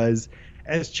because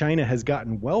as China has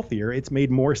gotten wealthier, it's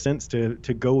made more sense to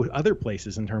go other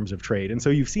places in terms of trade. And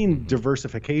so you've seen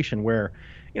diversification where,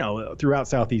 throughout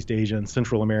Southeast Asia and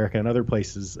Central America and other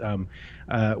places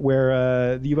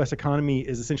where the U.S. economy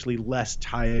is essentially less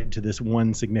tied to this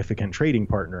one significant trading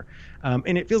partner.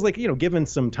 And it feels like, given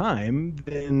some time,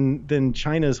 then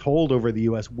China's hold over the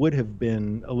U.S. would have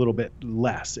been a little bit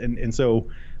less. And so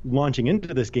launching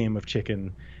into this game of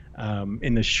chicken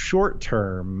in the short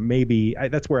term, maybe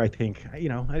that's where I think,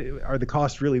 are the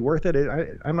costs really worth it?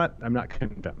 I'm not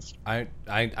convinced.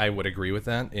 I would agree with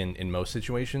that in most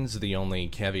situations. The only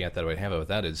caveat that I would have with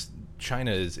that is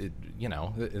China is,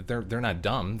 they're not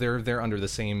dumb. They're under the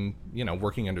same,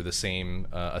 working under the same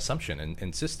assumption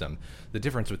and system. The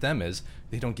difference with them is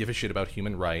they don't give a shit about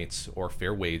human rights or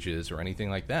fair wages or anything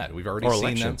like that. We've already seen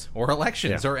elections. Them, or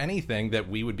elections, or anything that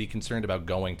we would be concerned about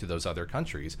going to those other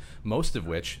countries, most of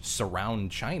which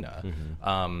surround China.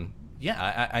 Mm-hmm.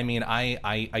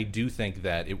 I do think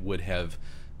that it would have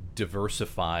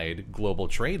diversified global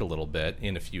trade a little bit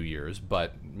in a few years,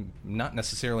 but not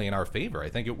necessarily in our favor. I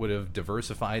think it would have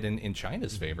diversified in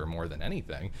China's favor more than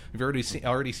anything. We've already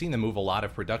seen them move a lot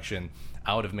of production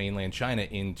out of mainland China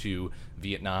into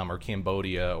Vietnam or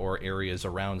Cambodia or areas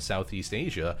around Southeast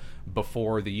Asia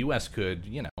before the U.S. could,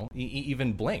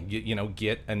 even blink,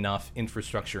 get enough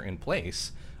infrastructure in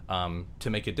place to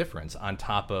make a difference, on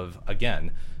top of,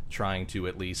 again, trying to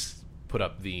at least put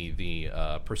up the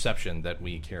perception that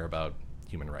we care about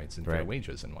human rights and fair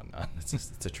wages and whatnot.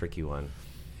 It's a tricky one.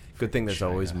 Good thing there's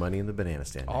always money in the banana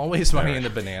stand. Always money in the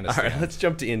banana stand. All right, let's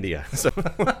jump to India. So,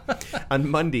 on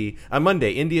Monday,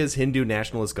 India's Hindu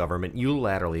nationalist government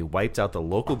unilaterally wiped out the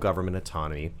local government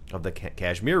autonomy of the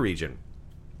Kashmir region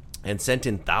and sent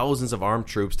in thousands of armed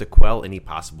troops to quell any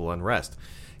possible unrest.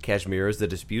 Kashmir is the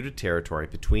disputed territory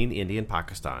between India and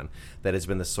Pakistan that has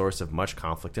been the source of much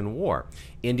conflict and war.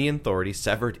 Indian authorities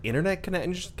severed internet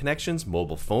connections,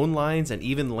 mobile phone lines, and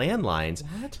even landlines.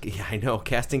 What? Yeah, I know,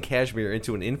 casting Kashmir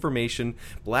into an information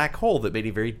black hole that made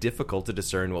it very difficult to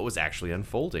discern what was actually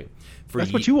unfolding.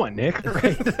 That's what you want, Nick,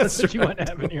 right? That's what you want to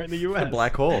happen here in the U.S. A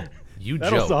black hole.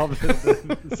 That'll joke. Solve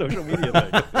the social media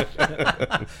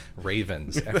thing.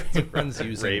 Ravens. Everyone's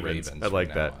using Ravens. I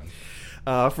like that.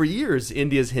 For years,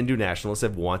 India's Hindu nationalists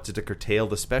have wanted to curtail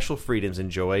the special freedoms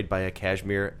enjoyed by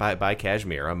Kashmir,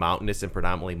 a mountainous and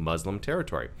predominantly Muslim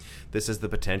territory. This has the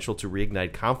potential to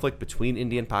reignite conflict between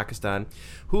India and Pakistan,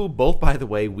 who both, by the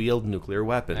way, wield nuclear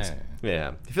weapons. Hey.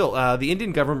 Yeah, Phil. The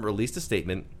Indian government released a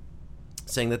statement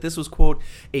saying that this was, quote,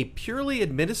 a purely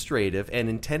administrative and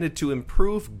intended to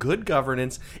improve good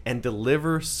governance and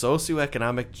deliver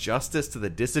socioeconomic justice to the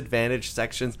disadvantaged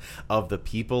sections of the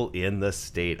people in the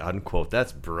state, unquote.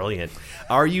 That's brilliant.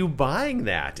 Are you buying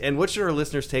that? And what should our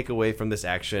listeners take away from this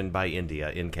action by India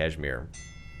in Kashmir?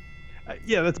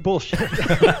 Yeah, that's bullshit.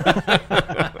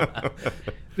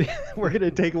 We're going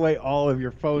to take away all of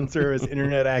your phone service,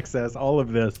 internet access, all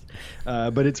of this,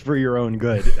 but it's for your own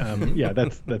good. Yeah,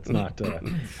 that's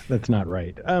not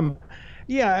right.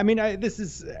 Yeah, I mean, this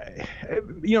is,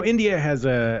 India has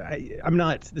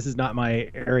this is not my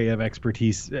area of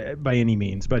expertise by any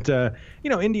means, but,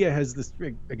 India has this,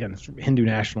 again, Hindu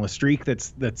nationalist streak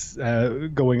that's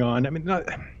going on. I mean,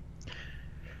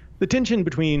 the tension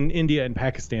between India and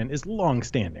Pakistan is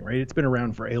long-standing, right? It's been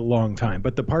around for a long time,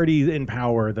 but the party in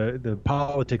power, the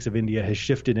politics of India has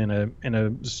shifted in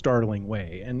a startling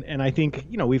way. And I think,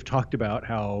 we've talked about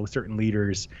how certain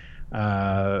leaders,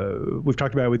 we've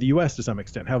talked about it with the U.S. to some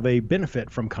extent, how they benefit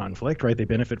from conflict, right? They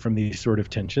benefit from these sort of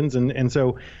tensions, and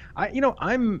so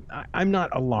I'm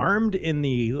not alarmed in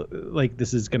the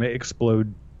this is going to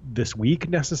explode this week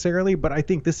necessarily, but I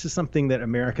think this is something that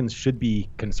Americans should be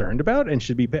concerned about and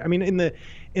should be. I mean, in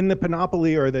the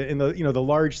panoply or the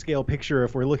large scale picture,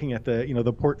 if we're looking at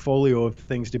the portfolio of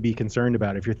things to be concerned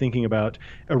about, if you're thinking about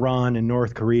Iran and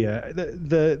North Korea,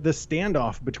 the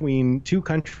standoff between two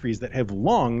countries that have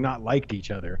long not liked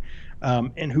each other,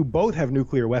 and who both have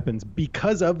nuclear weapons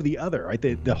because of the other. Right?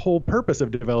 The whole purpose of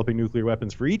developing nuclear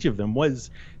weapons for each of them was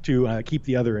to keep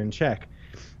the other in check.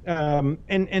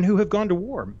 And who have gone to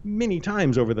war many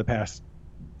times over the past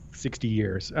 60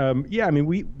 years. I mean,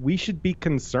 we should be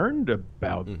concerned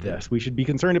about this. We should be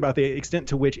concerned about the extent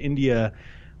to which India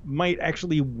might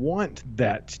actually want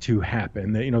that to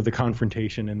happen. The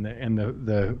confrontation and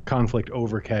the conflict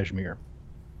over Kashmir.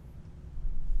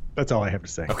 That's all I have to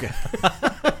say. Okay.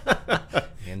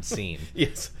 And scene.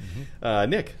 Yes.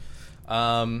 Nick.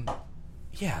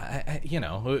 Yeah,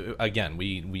 again,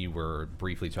 we were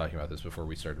briefly talking about this before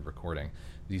we started recording.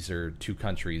 These are two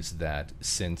countries that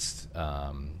since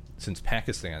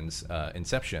Pakistan's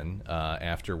inception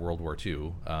after World War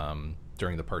II,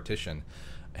 during the partition,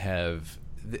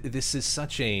 this is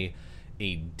such a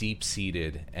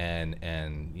deep-seated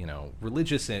and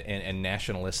religious and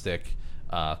nationalistic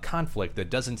conflict that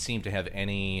doesn't seem to have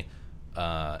any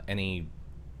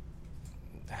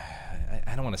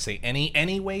I don't want to say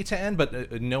any way to end,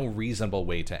 but no reasonable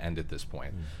way to end at this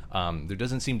point. There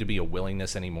doesn't seem to be a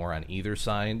willingness anymore on either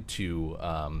side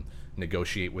to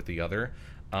negotiate with the other.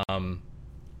 And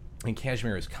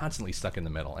Kashmir is constantly stuck in the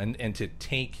middle. And to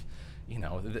take, take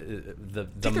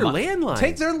their landlines.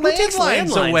 Take their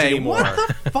landlines away. Anymore? What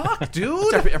the fuck,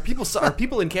 dude? Are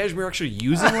people in Kashmir actually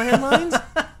using landlines?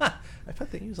 I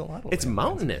thought they use a lot of. It's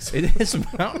mountainous. It is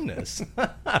mountainous.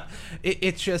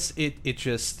 It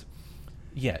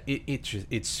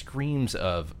screams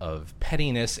of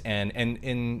pettiness and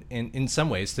in some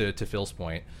ways, to Phil's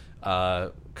point,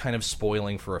 kind of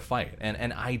spoiling for a fight.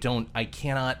 And I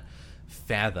cannot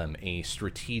fathom a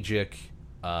strategic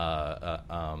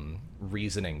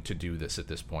reasoning to do this at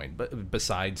this point, but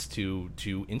besides to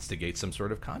instigate some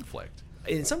sort of conflict.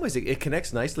 In some ways, it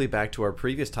connects nicely back to our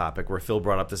previous topic where Phil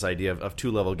brought up this idea of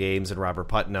two-level games and Robert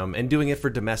Putnam and doing it for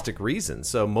domestic reasons.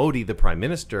 So Modi, the prime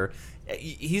minister,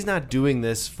 he's not doing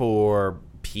this for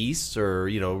peace or,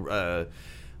 an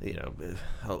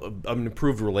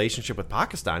improved relationship with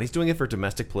Pakistan. He's doing it for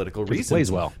domestic political reasons. It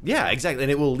plays well. Yeah, exactly.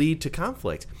 And it will lead to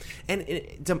conflict. And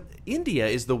India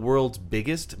is the world's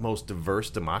biggest, most diverse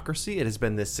democracy. It has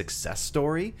been this success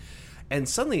story. And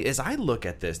suddenly, as I look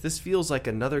at this feels like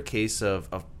another case of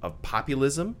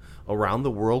populism around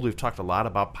the world. We've talked a lot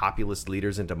about populist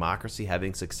leaders in democracy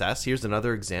having success. Here's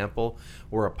another example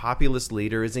where a populist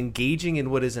leader is engaging in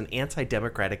what is an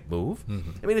anti-democratic move.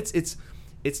 Mm-hmm. I mean,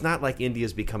 it's not like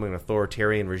India's becoming an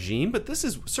authoritarian regime, but this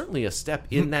is certainly a step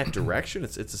in that direction.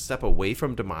 It's a step away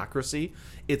from democracy.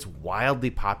 It's wildly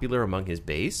popular among his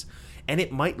base, and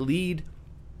it might lead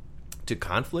to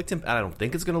conflict. I don't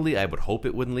think it's going to lead. I would hope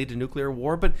it wouldn't lead to nuclear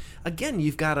war. But again,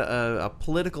 you've got a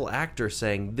political actor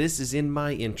saying this is in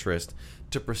my interest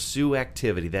to pursue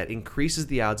activity that increases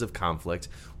the odds of conflict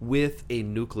with a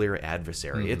nuclear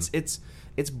adversary. Mm-hmm.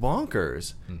 It's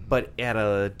bonkers, but at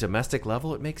a domestic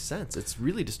level, it makes sense. It's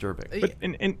really disturbing. But,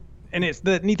 and it's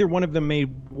that neither one of them may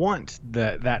want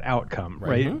that outcome,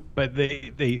 right? Mm-hmm. But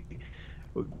they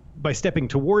by stepping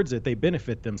towards it, they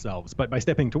benefit themselves. But by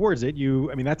stepping towards it,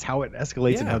 that's how it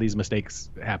escalates and how these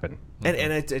mistakes happen.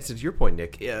 And it's to your point,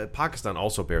 Nick, Pakistan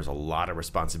also bears a lot of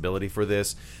responsibility for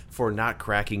this, for not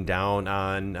cracking down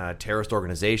on terrorist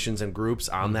organizations and groups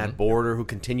on that border who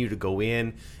continue to go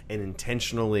in and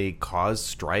intentionally cause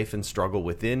strife and struggle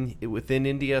within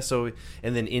India.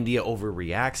 And then India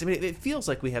overreacts. I mean, it feels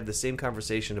like we have the same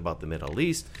conversation about the Middle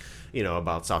East,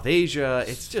 about South Asia.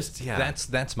 It's just,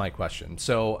 That's my question.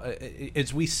 So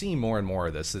as we see more and more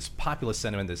of this populist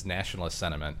sentiment, this nationalist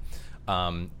sentiment,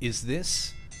 is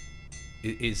this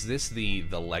the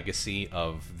legacy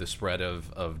of the spread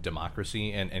of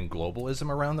democracy and globalism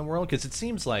around the world? Because it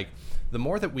seems like the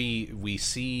more that we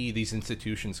see these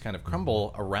institutions kind of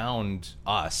crumble around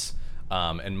us,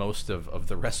 and most of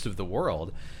the rest of the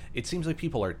world, it seems like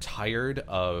people are tired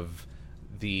of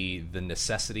the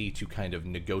necessity to kind of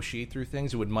negotiate through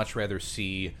things. It would much rather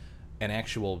see an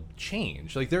actual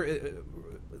change. Like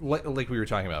like we were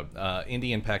talking about,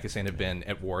 India and Pakistan have been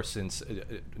at war since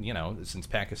since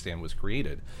Pakistan was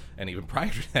created, and even prior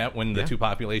to that, when the two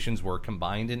populations were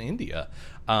combined in India.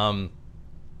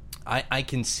 I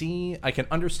can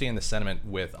understand the sentiment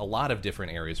with a lot of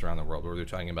different areas around the world, where they're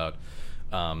talking about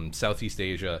Southeast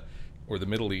Asia or the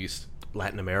Middle East,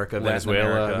 Latin America,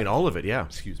 Venezuela. I mean, all of it. Yeah.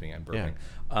 Excuse me, I'm burping.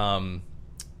 Yeah.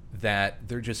 That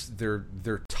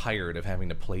they're tired of having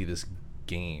to play this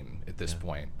game at this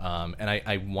point, and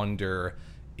I wonder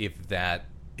if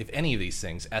any of these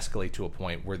things escalate to a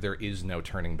point where there is no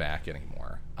turning back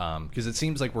anymore, because it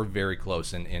seems like we're very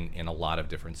close in a lot of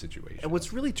different situations. And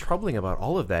what's really troubling about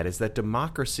all of that is that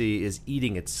democracy is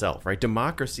eating itself, right?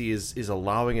 Democracy is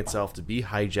allowing itself to be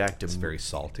hijacked. It's very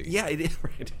salty. Yeah, it is,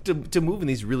 right? To move in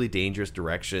these really dangerous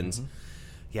directions. Mm-hmm.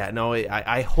 Yeah, no,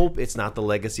 I hope it's not the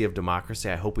legacy of democracy.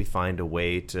 I hope we find a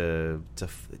way to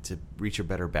reach a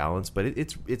better balance, but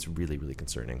it's really, really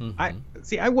concerning.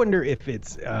 Mm-hmm. I wonder if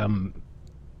it's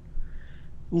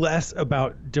less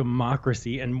about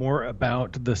democracy and more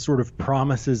about the sort of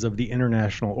promises of the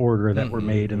international order that were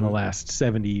made in the last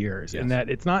 70 years. Yes. And that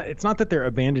it's not that they're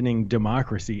abandoning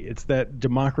democracy, it's that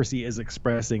democracy is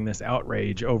expressing this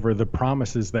outrage over the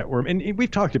promises that were, and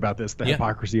we've talked about this, the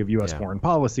hypocrisy of U.S. foreign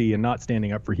policy and not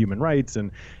standing up for human rights,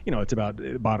 and it's about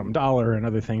bottom dollar and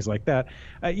other things like that.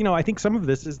 I think some of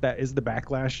this is the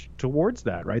backlash towards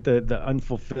that, right? The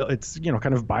unfulfilled, it's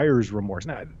kind of buyer's remorse.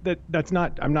 Now that's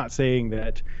not, I'm not saying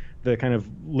that the kind of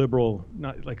liberal,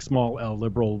 not like small L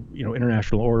liberal,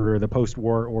 international order, the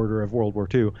post-war order of World War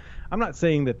II. I'm not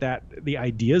saying that the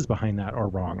ideas behind that are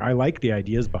wrong. I like the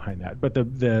ideas behind that, but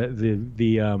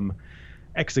the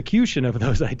execution of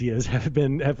those ideas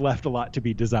have left a lot to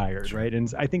be desired, right?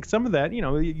 And I think some of that,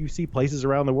 you see places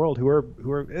around the world who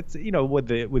are it's with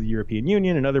the European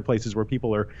Union and other places where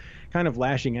people are kind of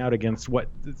lashing out against what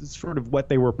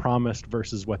they were promised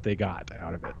versus what they got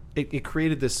out of it. It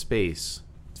created this space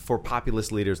for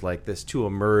populist leaders like this to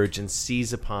emerge and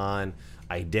seize upon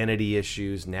identity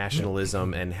issues,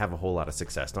 nationalism, and have a whole lot of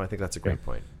success. No, I think that's a great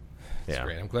point. That's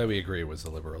great. I'm glad we agree it was the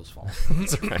liberals' fault.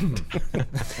 That's right.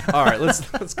 All right,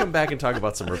 let's come back and talk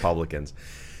about some Republicans.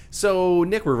 So,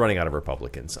 Nick, we're running out of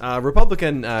Republicans.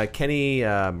 Republican Kenny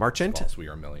Marchant, false, we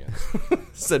are millions,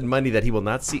 said Monday that he will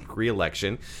not seek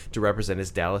re-election to represent his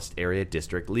Dallas area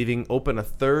district, leaving open a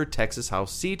third Texas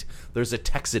House seat. There's a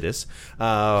Texodus.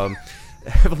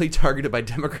 Heavily targeted by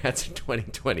Democrats in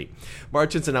 2020.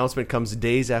 Marchant's announcement comes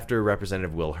days after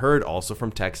Representative Will Hurd, also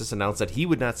from Texas, announced that he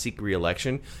would not seek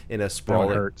re-election in a sprawling.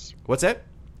 That one hurts. What's that?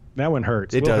 That one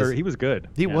hurts. It does. He was good.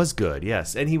 He was good,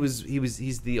 yes, and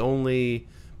he's the only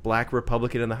black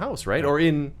Republican in the House, right? Or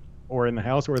in the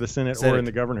House, or the Senate. Or in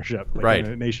the governorship,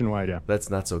 right? Nationwide, yeah.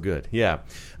 That's not so good, yeah.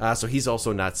 So he's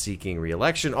also not seeking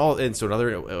re-election. So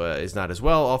another is not as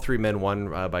well. All three men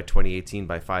won by 2018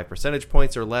 by 5 percentage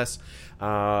points or less.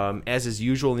 As is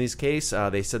usual in these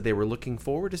cases, they said they were looking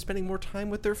forward to spending more time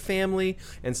with their family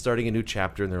and starting a new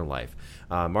chapter in their life.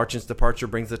 Marchant's departure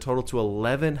brings the total to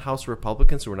 11 House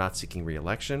Republicans who are not seeking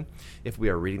re-election. If we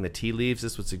are reading the tea leaves,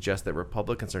 this would suggest that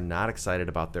Republicans are not excited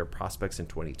about their prospects in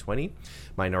 2020.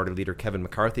 Minority Leader Kevin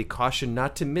McCarthy cautioned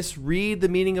not to misread the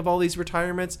meaning of all these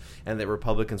retirements and that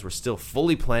Republicans were still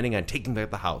fully planning on taking back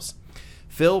the House.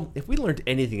 Phil, if we learned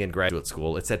anything in graduate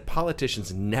school, it's that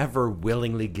politicians never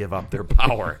willingly give up their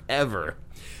power, ever.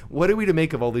 What are we to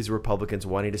make of all these Republicans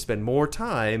wanting to spend more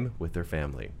time with their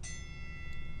family?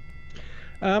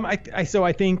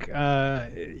 I think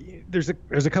there's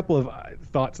a couple of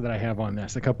thoughts that I have on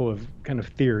this, a couple of kind of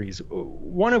theories.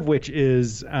 One of which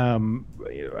is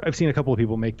I've seen a couple of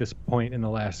people make this point in the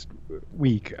last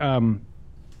week.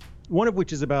 One of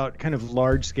which is about kind of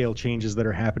large-scale changes that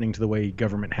are happening to the way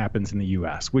government happens in the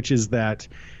U.S., which is that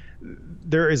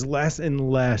there is less and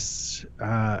less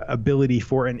ability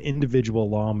for an individual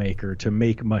lawmaker to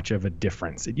make much of a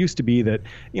difference. It used to be that,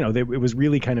 it was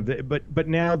really kind of, but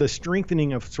now the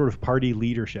strengthening of sort of party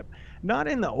leadership, not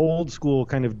in the old school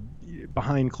kind of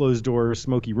behind closed doors,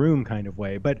 smoky room kind of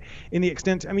way, but in the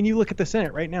extent, you look at the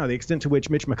Senate right now, the extent to which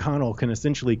Mitch McConnell can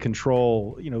essentially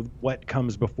control, what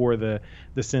comes before the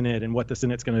Senate and what the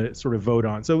Senate's going to sort of vote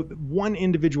on. So one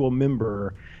individual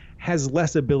member has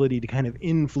less ability to kind of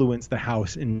influence the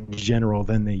House in general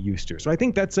than they used to. So I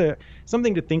think that's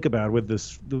something to think about with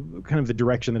the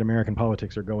direction that American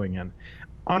politics are going in.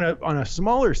 On a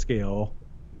smaller scale,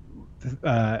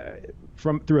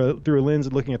 through a lens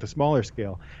of looking at the smaller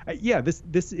scale,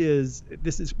 this is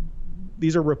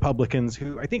these are Republicans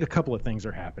who, I think a couple of things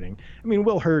are happening. I mean,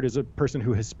 Will Hurd is a person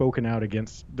who has spoken out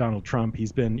against Donald Trump.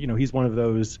 He's been, he's one of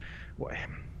those,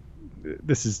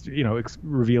 this is,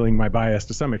 revealing my bias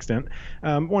to some extent,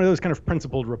 one of those kind of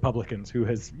principled Republicans who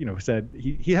has, said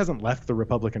he hasn't left the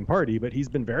Republican Party, but he's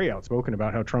been very outspoken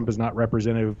about how Trump is not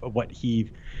representative of what he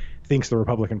thinks the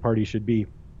Republican Party should be.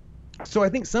 So I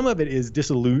think some of it is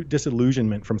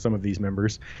disillusionment from some of these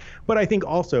members, but I think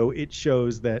also it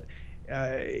shows that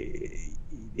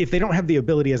if they don't have the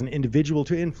ability as an individual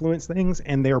to influence things,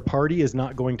 and their party is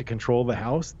not going to control the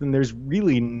House, then there's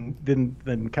really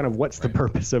then kind of what's the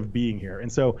purpose of being here? And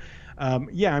so, I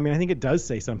think it does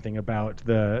say something about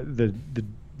the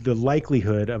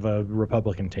likelihood of a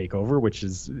Republican takeover, which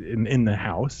is in the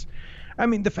House. I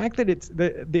mean, the fact that it's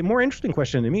the more interesting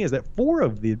question to me is that 4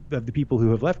 of the people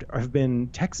who have left have been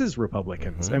Texas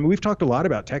Republicans. I mean, we've talked a lot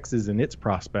about Texas and its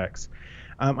prospects.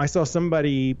 I saw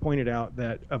somebody pointed out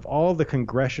that of all the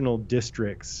congressional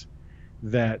districts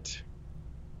that,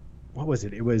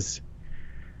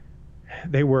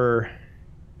 they were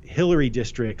Hillary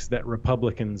districts that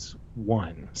Republicans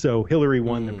won. So Hillary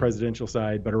won the presidential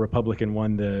side, but a Republican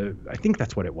won I think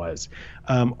that's what it was.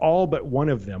 All but one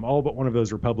of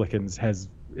those Republicans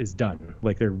is done.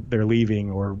 Like they're leaving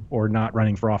or not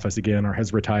running for office again, or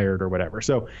has retired or whatever.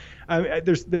 So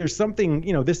there's something,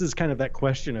 this is kind of that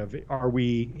question of, are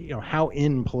we, how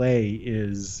in play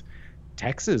is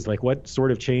Texas? Like what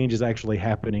sort of change is actually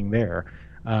happening there?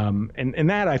 And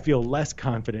that I feel less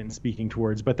confident in speaking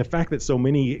towards, but the fact that so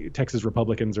many Texas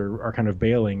Republicans are kind of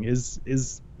bailing is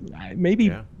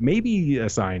maybe a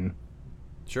sign.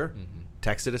 Sure. Mm-hmm.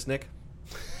 Texas, Nick?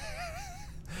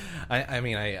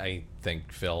 I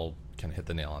think Phil kind of hit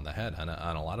the nail on the head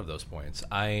on a lot of those points.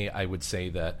 I would say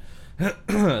that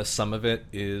some of it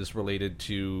is related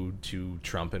to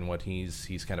Trump and what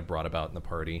he's kind of brought about in the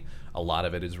party. A lot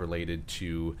of it is related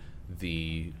to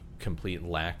the complete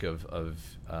lack of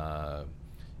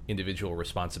individual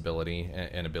responsibility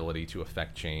and ability to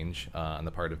affect change on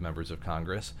the part of members of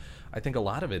Congress. I think a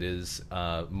lot of it is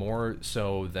more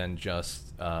so than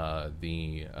just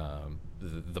the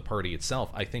party itself.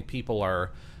 I think people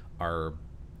are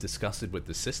disgusted with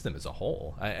the system as a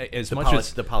whole.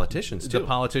 The politicians too. The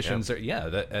politicians are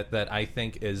that I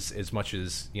think is as much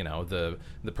as the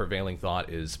prevailing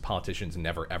thought is politicians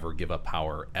never ever give up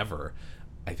power ever.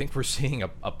 I think we're seeing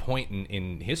a point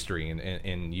in history,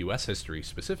 in U.S. history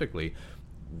specifically,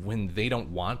 when they don't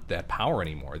want that power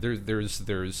anymore.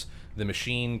 There's the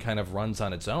machine kind of runs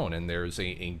on its own, and there's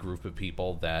a group of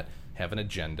people that have an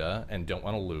agenda and don't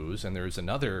want to lose, and there's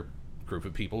another group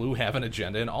of people who have an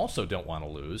agenda and also don't want to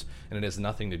lose, and it has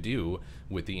nothing to do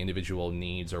with the individual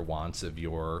needs or wants of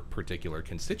your particular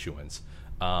constituents,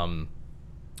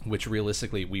 which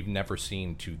realistically we've never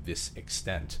seen to this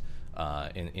extent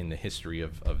in the history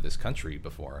of this country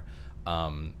before,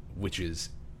 which is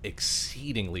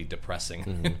exceedingly depressing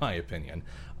in my opinion.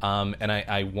 And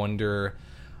I wonder,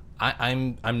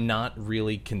 I'm not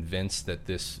really convinced that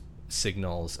this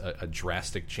signals a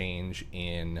drastic change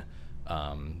in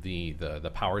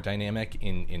the power dynamic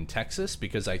in Texas,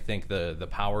 because I think the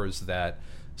powers that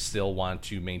still want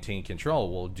to maintain control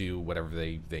will do whatever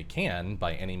they can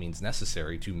by any means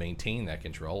necessary to maintain that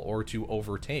control or to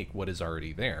overtake what is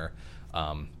already there.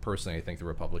 Personally, I think the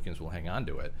Republicans will hang on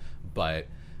to it, but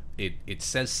it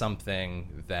says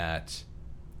something that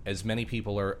as many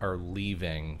people are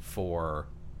leaving for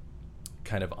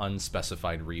kind of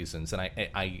unspecified reasons, and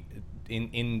I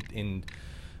in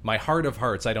my heart of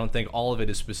hearts, I don't think all of it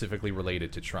is specifically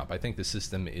related to Trump. I think the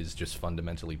system is just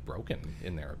fundamentally broken,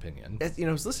 in their opinion.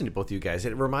 I was listening to both of you guys.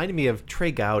 It reminded me of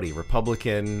Trey Gowdy,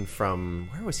 Republican from,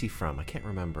 where was he from? I can't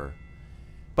remember.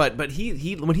 But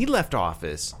he when he left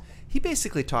office, he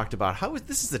basically talked about how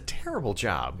this is a terrible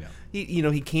job. Yeah.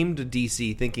 He came to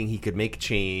D.C. thinking he could make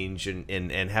change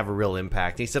and have a real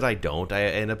impact. He said, I don't. I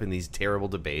end up in these terrible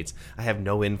debates. I have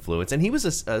no influence. And he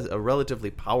was a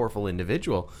relatively powerful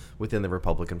individual within the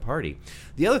Republican Party.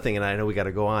 The other thing, and I know we got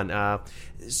to go on,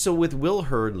 so with Will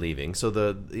Hurd leaving, so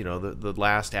the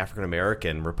last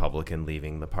African-American Republican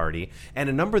leaving the party, and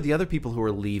a number of the other people who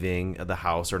are leaving the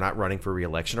House or not running for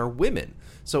re-election are women.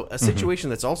 So a situation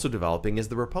that's also developing is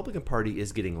the Republican Party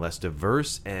is getting less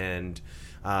diverse and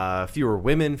fewer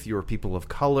women, fewer people of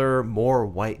color, more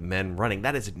white men running.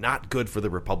 That is not good for the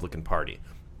Republican Party.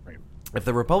 Right. If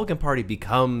the Republican Party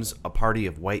becomes a party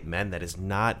of white men, that is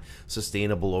not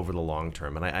sustainable over the long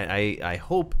term. And I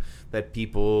hope that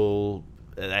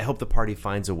I hope the party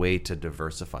finds a way to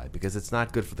diversify, because it's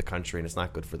not good for the country and it's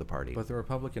not good for the party. But the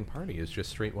Republican Party is just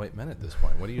straight white men at this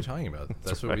point. What are you talking about?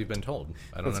 That's what we've been told.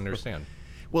 I don't understand.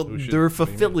 Well, they're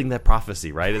fulfilling that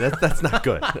prophecy, right? That's not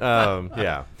good.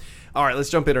 Yeah. All right, let's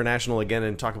jump international again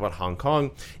and talk about Hong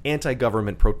Kong.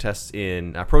 Anti-government protesters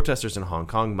in Hong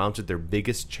Kong mounted their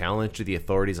biggest challenge to the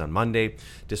authorities on Monday,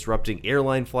 disrupting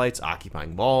airline flights,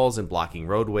 occupying malls, and blocking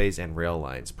roadways and rail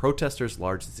lines. Protesters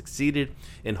largely succeeded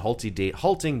in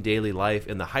halting daily life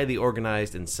in the highly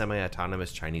organized and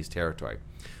semi-autonomous Chinese territory.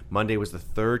 Monday was the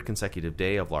third consecutive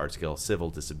day of large-scale civil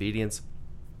disobedience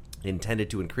intended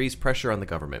to increase pressure on the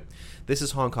government. This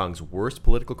is Hong Kong's worst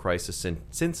political crisis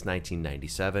since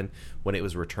 1997, when it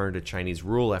was returned to Chinese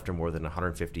rule after more than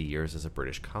 150 years as a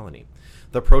British colony.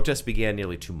 The protests began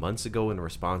nearly 2 months ago in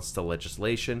response to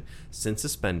legislation, since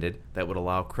suspended, that would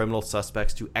allow criminal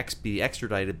suspects to be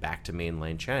extradited back to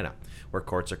mainland China, where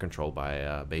courts are controlled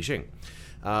by Beijing.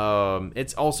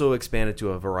 It's also expanded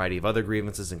to a variety of other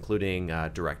grievances, including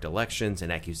direct elections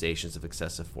and accusations of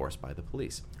excessive force by the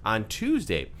police. On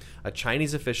Tuesday, a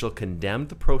Chinese official condemned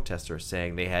the protesters,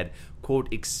 saying they had, quote,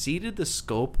 exceeded the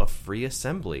scope of free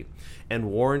assembly, and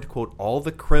warned, quote, all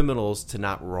the criminals to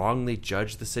not wrongly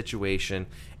judge the situation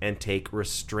and take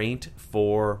restraint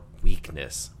for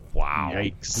weakness. Wow.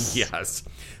 Yikes. Yes.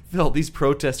 Phil, these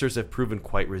protesters have proven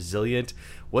quite resilient.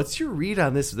 What's your read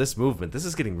on this movement? This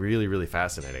is getting really, really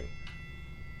fascinating.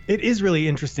 It is really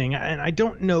interesting, and I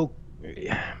don't know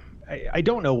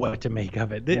what to make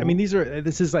of it. I mean,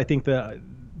 I think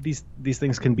these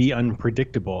things can be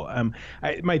unpredictable.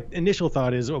 My initial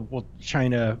thought is, well,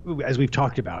 China, as we've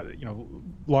talked about,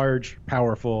 large,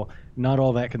 powerful, not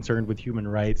all that concerned with human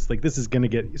rights. Like, this is going to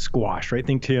get squashed, right?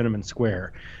 Think Tiananmen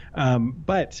Square.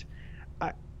 But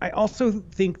I also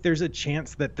think there's a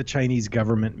chance that the Chinese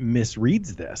government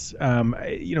misreads this.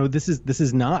 This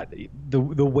is not the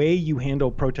way you handle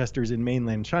protesters in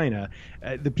mainland China.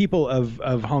 The people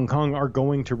of Hong Kong are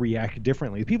going to react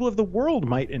differently. The people of the world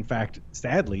might, in fact,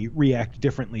 sadly, react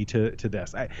differently to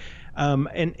this.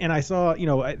 And I saw,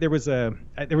 there was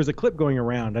a clip going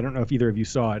around. I don't know if either of you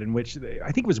saw it, in which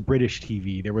I think it was British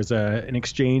TV. There was an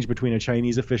exchange between a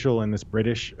Chinese official and this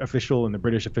British official, and the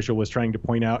British official was trying to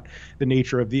point out the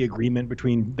nature of the agreement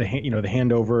between the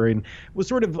handover, and was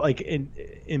sort of like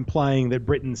implying that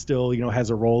Britain still has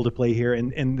a role to play here.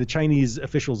 And the Chinese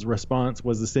official's response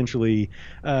was essentially,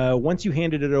 once you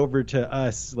handed it over to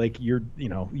us, like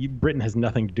Britain has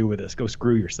nothing to do with this. Go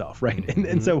screw yourself, right? Mm-hmm.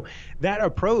 And so that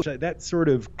approach, that sort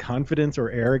of confidence or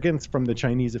arrogance from the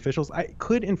Chinese officials,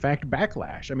 could in fact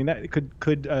backlash. I mean, that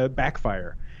could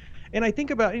backfire. And I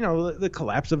think about the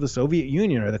collapse of the Soviet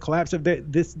Union, or the collapse of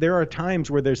this. There are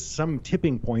times where there's some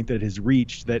tipping point that is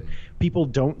reached that people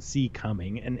don't see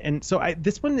coming, and so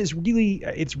this one is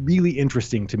really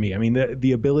interesting to me. I mean,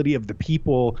 the ability of the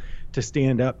people to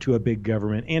stand up to a big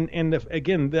government, and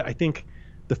I think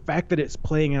the fact that it's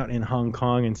playing out in Hong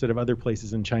Kong instead of other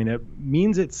places in China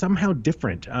means it's somehow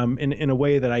different in a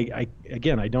way that I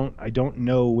don't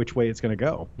know which way it's going to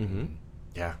go. Mm-hmm.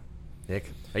 Yeah.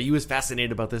 Nick, are you as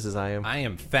fascinated about this as I am? I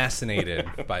am fascinated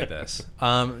by this.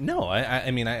 No,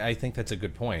 I think that's a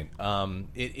good point.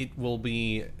 It will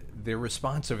be, their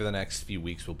response over the next few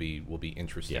weeks will be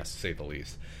interesting, yes, to say the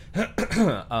least.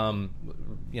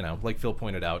 Like Phil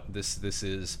pointed out, this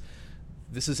is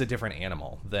a different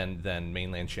animal than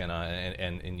mainland China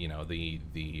and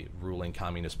the ruling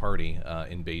Communist Party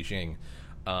in Beijing.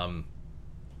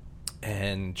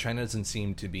 And China doesn't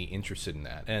seem to be interested in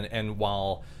that. And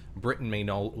while Britain may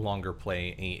no longer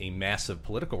play a massive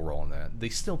political role in that, they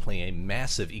still play a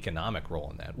massive economic role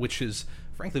in that, which is,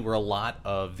 frankly, where a lot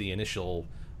of the initial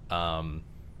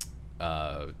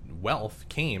wealth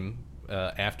came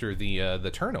after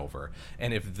the turnover.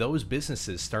 And if those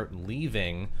businesses start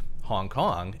leaving Hong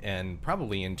Kong, and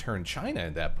probably in turn China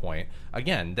at that point,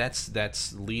 again,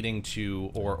 that's leading to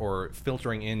or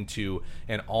filtering into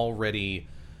an already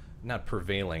not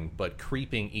prevailing, but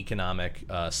creeping economic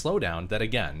slowdown that,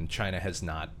 again, China has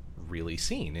not really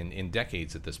seen in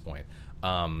decades at this point,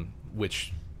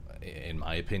 which, in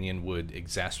my opinion, would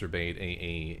exacerbate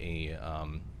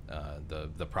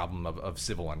the problem of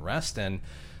civil unrest, and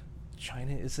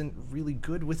China isn't really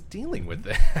good with dealing with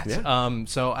that. Yeah.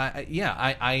 So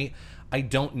I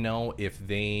don't know if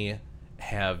they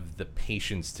have the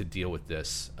patience to deal with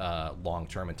this long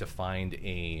term and to find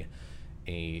a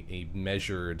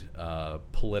measured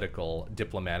political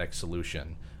diplomatic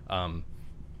solution,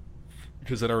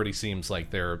 because it already seems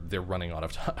like they're running out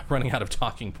of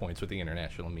talking points with the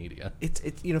international media. It's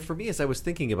for me, as I was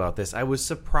thinking about this, I was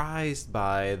surprised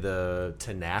by the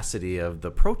tenacity of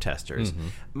the protesters. Mm-hmm.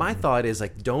 My thought is,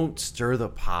 like, don't stir the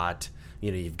pot.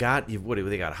 you've got what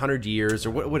they got 100 years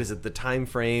or what is it, the time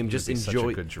frame? Just enjoy.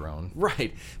 Such a good drone,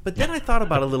 right? But then I thought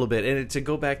about it a little bit, and to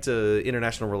go back to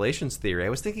international relations theory, I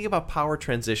was thinking about power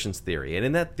transitions theory, and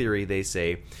in that theory, they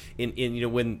say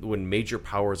when major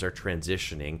powers are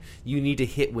transitioning, you need to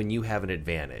hit when you have an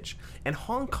advantage. And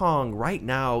Hong Kong right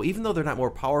now, even though they're not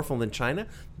more powerful than China,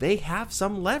 they have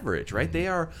some leverage, right? They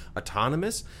are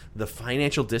autonomous. The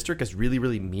financial district is really,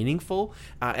 really meaningful.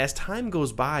 As time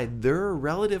goes by, their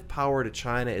relative power to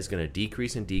China is going to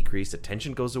decrease and decrease. The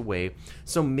tension goes away.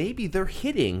 So maybe they're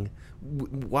hitting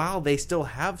while they still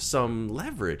have some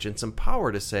leverage and some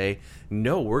power to say,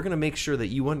 no, we're going to make sure that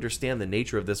you understand the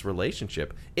nature of this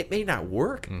relationship. It may not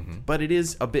work, but it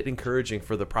is a bit encouraging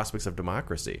for the prospects of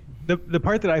democracy. The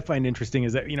part that I find interesting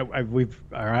is that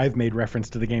I've made reference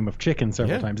to the game of chicken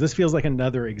several times. This feels like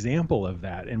another example of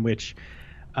that, in which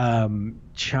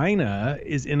China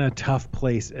is in a tough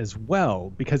place as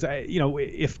well, because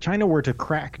if China were to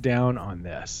crack down on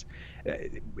this,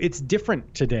 it's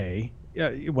different today.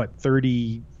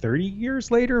 30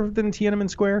 years later than Tiananmen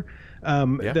Square.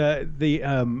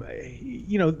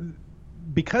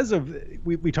 Because of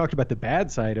we talked about the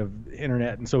bad side of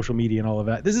internet and social media and all of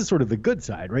that. This is sort of the good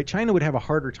side, right? China would have a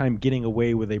harder time getting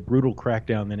away with a brutal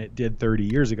crackdown than it did 30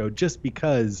 years ago, just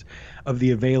because of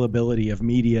the availability of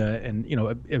media and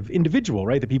of individual,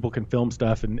 right? That people can film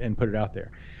stuff and put it out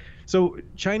there. So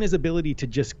China's ability to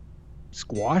just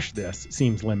squash this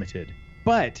seems limited.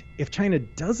 But if China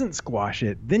doesn't squash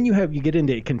it, then you get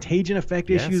into contagion effect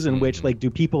issues in which, like,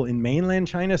 do people in mainland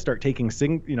China start taking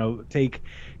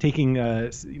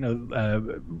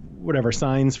whatever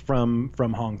signs from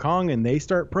Hong Kong, and they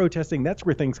start protesting? That's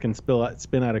where things can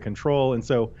spin out of control. And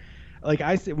so, like,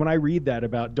 when I read that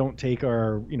about don't take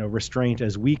our restraint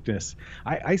as weakness,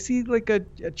 I see like a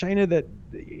China that,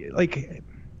 like.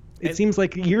 It seems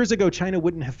like years ago, China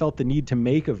wouldn't have felt the need to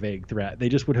make a vague threat. They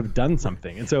just would have done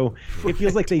something. And so it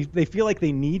feels like they feel like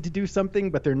they need to do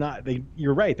something, but they're not.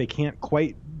 You're right. They can't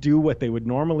quite do what they would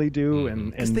normally do.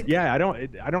 I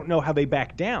don't know how they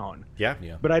back down. Yeah.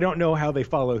 But I don't know how they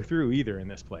follow through either in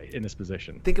this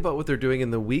position. Think about what they're doing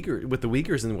with the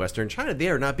Uyghurs in Western China. They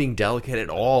are not being delicate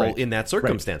at all in that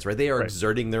circumstance, right? They are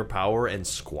exerting their power and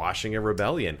squashing a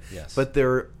rebellion. Yes. But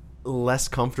they're less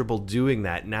comfortable doing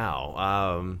that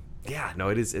now.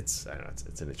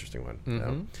 It's an interesting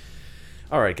one.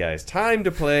 All right, guys, time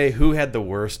to play Who Had the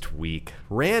Worst Week?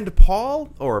 Rand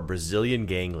Paul or a Brazilian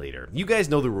gang leader? You guys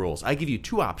know the rules. I give you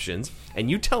two options,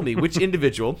 and you tell me which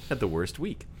individual had the worst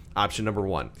week. Option number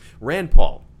 1, Rand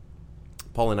Paul.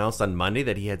 Paul announced on Monday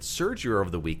that he had surgery over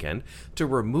the weekend to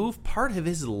remove part of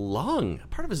his lung,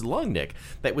 Nick,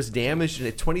 that was damaged in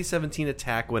a 2017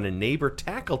 attack when a neighbor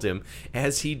tackled him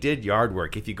as he did yard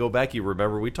work. If you go back, you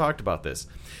remember we talked about this.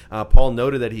 Paul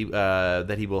noted that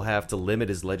he will have to limit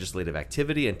his legislative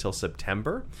activity until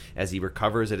September as he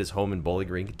recovers at his home in Bowling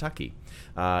Green, Kentucky.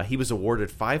 He was awarded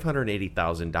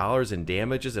 $580,000 in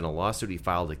damages in a lawsuit he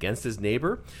filed against his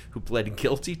neighbor, who pled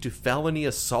guilty to felony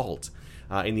assault.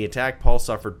 In the attack, Paul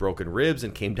suffered broken ribs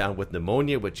and came down with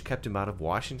pneumonia, which kept him out of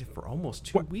Washington for almost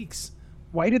 2 weeks.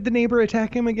 Why did the neighbor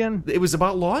attack him again? It was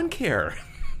about lawn care.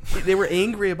 They were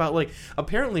angry about,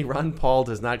 apparently Ron Paul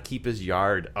does not keep his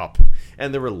yard up.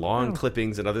 And there were lawn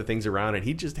clippings and other things around, and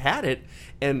he just had it.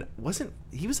 And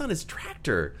he was on his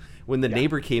tractor when the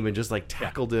neighbor came and just,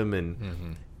 tackled him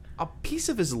and a piece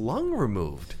of his lung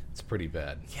removed. It's pretty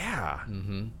bad. Yeah.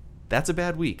 That's a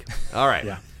bad week. All right.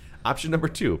 Yeah. Option number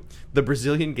 2, the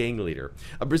Brazilian gang leader.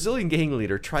 A Brazilian gang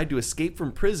leader tried to escape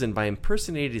from prison by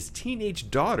impersonating his teenage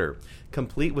daughter,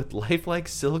 complete with lifelike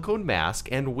silicone mask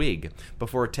and wig,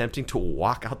 before attempting to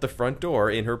walk out the front door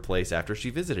in her place after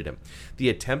she visited him. The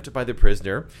attempt by the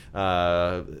prisoner,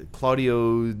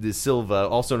 Claudio de Silva,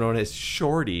 also known as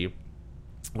Shorty,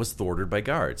 was thwarted by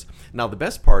guards. Now, the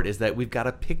best part is that we've got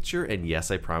a picture, and yes,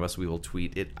 I promise we will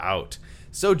tweet it out.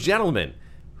 So, gentlemen,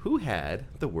 who had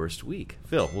the worst week?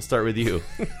 Phil, we'll start with you.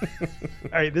 All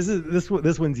right, this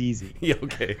one's easy. Yeah,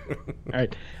 okay. All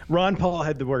right, Ron Paul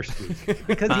had the worst week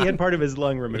because he had part of his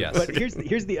lung removed. Yes. But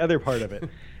here's the other part of it.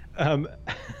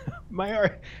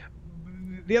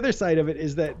 The other side of it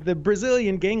is that the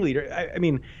Brazilian gang leader, I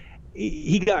mean,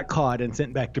 he got caught and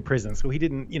sent back to prison, so he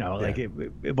didn't,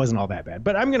 it wasn't all that bad.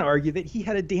 But I'm going to argue that he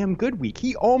had a damn good week.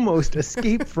 He almost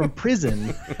escaped from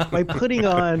prison by putting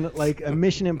on a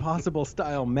Mission Impossible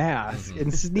style mask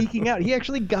and sneaking out. He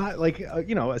actually got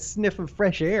a sniff of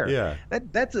fresh air. Yeah.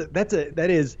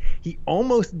 He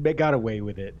almost got away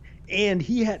with it. And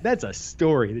that's a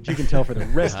story that you can tell for the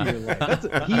rest of your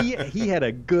life. He had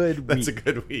a good week. That's a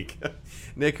good week.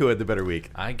 Nick, who had the better week?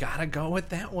 I gotta go with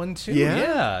that one too.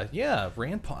 Yeah? Yeah.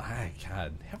 Rand Paul.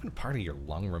 God, having part of your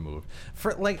lung removed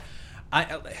for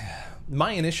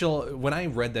my initial, when I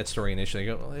read that story initially,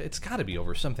 I go, it's got to be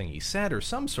over something he said or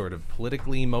some sort of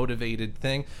politically motivated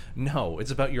thing. No,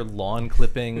 it's about your lawn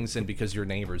clippings and because your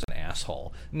neighbor's an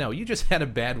asshole. No, you just had a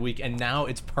bad week and now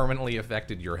it's permanently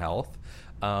affected your health.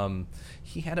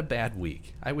 He had a bad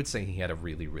week. I would say he had a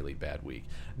really, really bad week.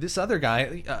 This other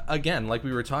guy, again, like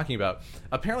we were talking about,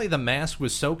 apparently the mask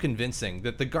was so convincing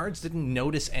that the guards didn't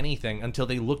notice anything until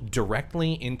they looked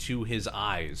directly into his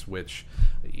eyes, which,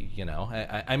 you know,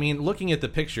 I mean, looking at the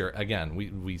picture, again,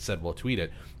 we said we'll tweet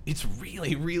it. It's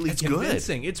really, really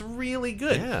convincing. Good. It's really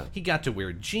good. Yeah. He got to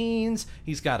wear jeans.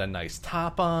 He's got a nice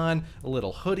top on, a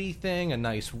little hoodie thing, a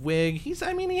nice wig. He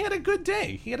had a good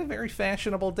day. He had a very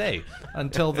fashionable day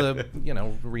until the,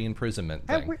 re-imprisonment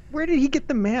thing. Where did he get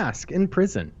the mask in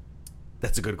prison?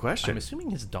 That's a good question. I'm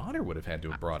assuming his daughter would have had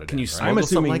to have brought it in. Can you smuggle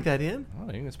something like that in?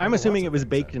 I'm assuming it was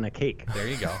baked in a cake. There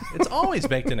you go. It's always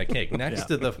baked in a cake next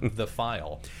to the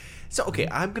file. So, okay,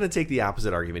 I'm going to take the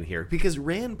opposite argument here because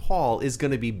Rand Paul is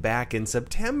going to be back in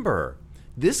September.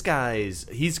 This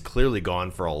he's clearly gone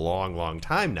for a long, long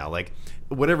time now. Like,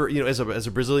 whatever, as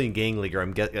a Brazilian gang leader,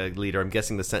 I'm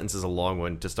guessing the sentence is a long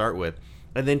one to start with.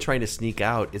 And then trying to sneak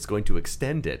out is going to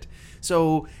extend it.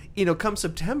 So, come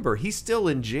September, he's still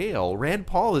in jail. Rand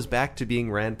Paul is back to being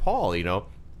Rand Paul,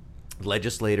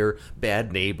 legislator,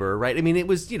 bad neighbor, right? I mean, it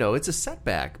was, it's a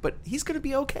setback, but he's going to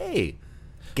be okay.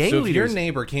 So if your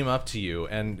neighbor came up to you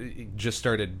and just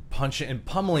started punching and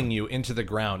pummeling you into the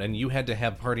ground, and you had to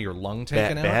have part of your lung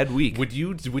taken out, bad week. Would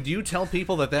you tell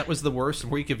people that was the worst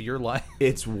week of your life?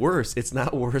 It's worse. It's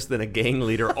not worse than a gang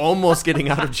leader almost getting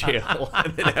out of jail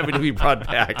and then having to be brought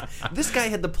back. This guy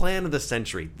had the plan of the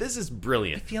century. This is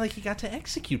brilliant. I feel like he got to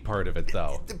execute part of it,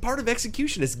 though. Part of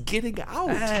execution is getting out.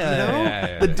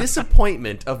 The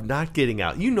disappointment of not getting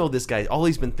out. This guy. All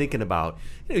he's been thinking about.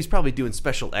 He's probably doing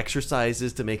special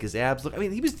exercises to make his abs look. I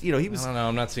mean, he was. I don't know.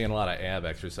 I'm not seeing a lot of ab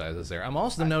exercises there. I'm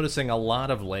also noticing a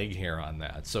lot of leg hair on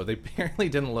that. So they apparently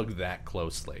didn't look that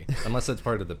closely, unless that's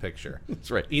part of the picture.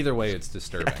 That's right. Either way, it's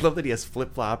disturbing. I love that he has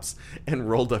flip flops and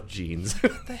rolled up jeans.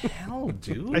 What the hell,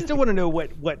 dude? I still want to know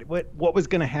what was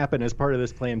going to happen as part of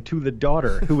this plan to the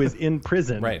daughter who is in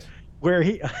prison. Right. Where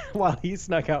while he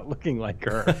snuck out looking like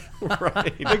her.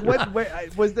 Right. Like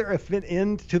was there a fit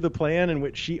end to the plan in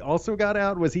which she also got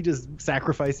out? Was he just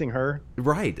sacrificing her?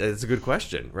 Right. That's a good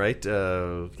question, right?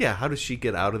 How does she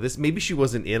get out of this? Maybe she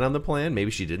wasn't in on the plan.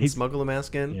 Maybe she didn't smuggle a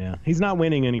mask in. Yeah. He's not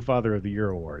winning any Father of the Year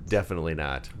awards. Definitely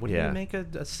not. What do you make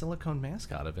a silicone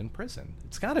mask out of in prison?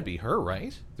 It's got to be her,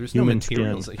 right? There's human no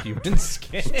materials skin. Like human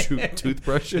skin.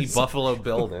 Toothbrushes. He Buffalo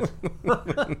Billed it.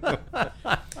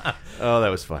 Oh, that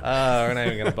was fun. We're not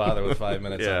even going to bother with 5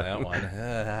 minutes on that one.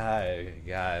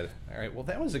 God. All right. Well,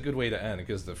 that was a good way to end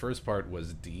because the first part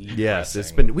was depressing. Yes,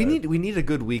 it's been. We need a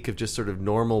good week of just sort of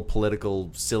normal political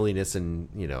silliness and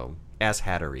ass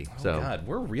hattery. Oh God,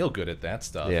 we're real good at that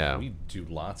stuff. Yeah, we do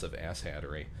lots of ass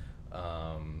hattery.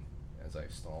 As I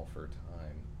stall for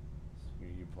time,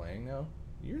 are you playing now?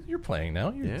 You're playing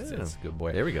now. That's a good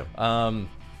boy. There we go.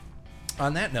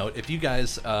 On that note, if you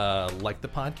guys like the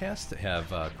podcast,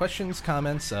 have questions,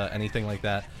 comments, anything like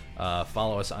that,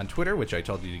 follow us on Twitter, which I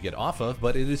told you to get off of,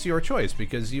 but it is your choice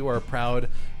because you are proud,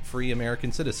 free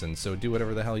American citizens, so do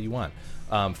whatever the hell you want.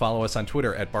 Follow us on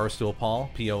Twitter at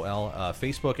BarstoolPaul, P-O-L,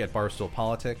 Facebook at Barstool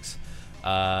Politics.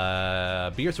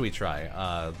 Beers We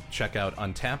Try. Check out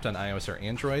Untapped on iOS or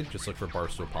Android. Just look for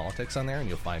Barstool Politics on there, and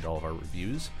you'll find all of our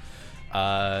reviews.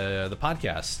 The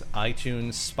podcast,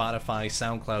 iTunes, Spotify,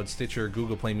 SoundCloud, Stitcher,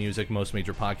 Google Play Music, most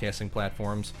major podcasting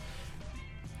platforms.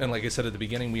 And like I said at the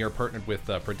beginning, we are partnered with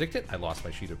PredictIt. I lost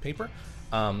my sheet of paper,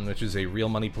 which is a real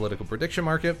money political prediction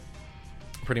market.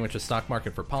 Pretty much a stock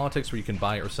market for politics where you can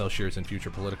buy or sell shares in future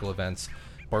political events.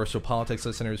 Barstool Politics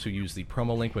listeners who use the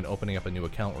promo link when opening up a new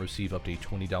account will receive up to a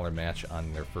 $20 match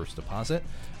on their first deposit.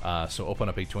 So open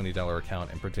up a $20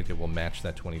 account and PredictIt will match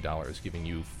that $20, giving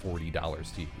you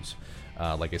 $40 to use.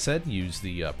 Like I said, use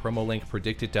the promo link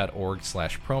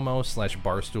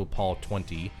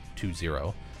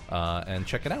predictit.org/promo/barstoolpaul2020 and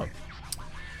check it out.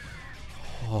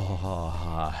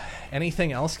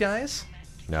 Anything else, guys?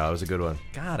 No, it was a good one.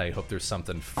 God, I hope there's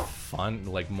something fun,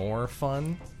 like more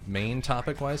fun, main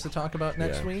topic-wise to talk about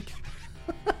next week.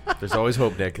 There's always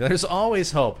hope, Nick. There's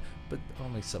always hope, but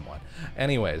only somewhat.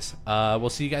 Anyways, we'll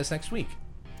see you guys next week.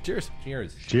 Cheers.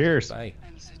 Cheers. Bye.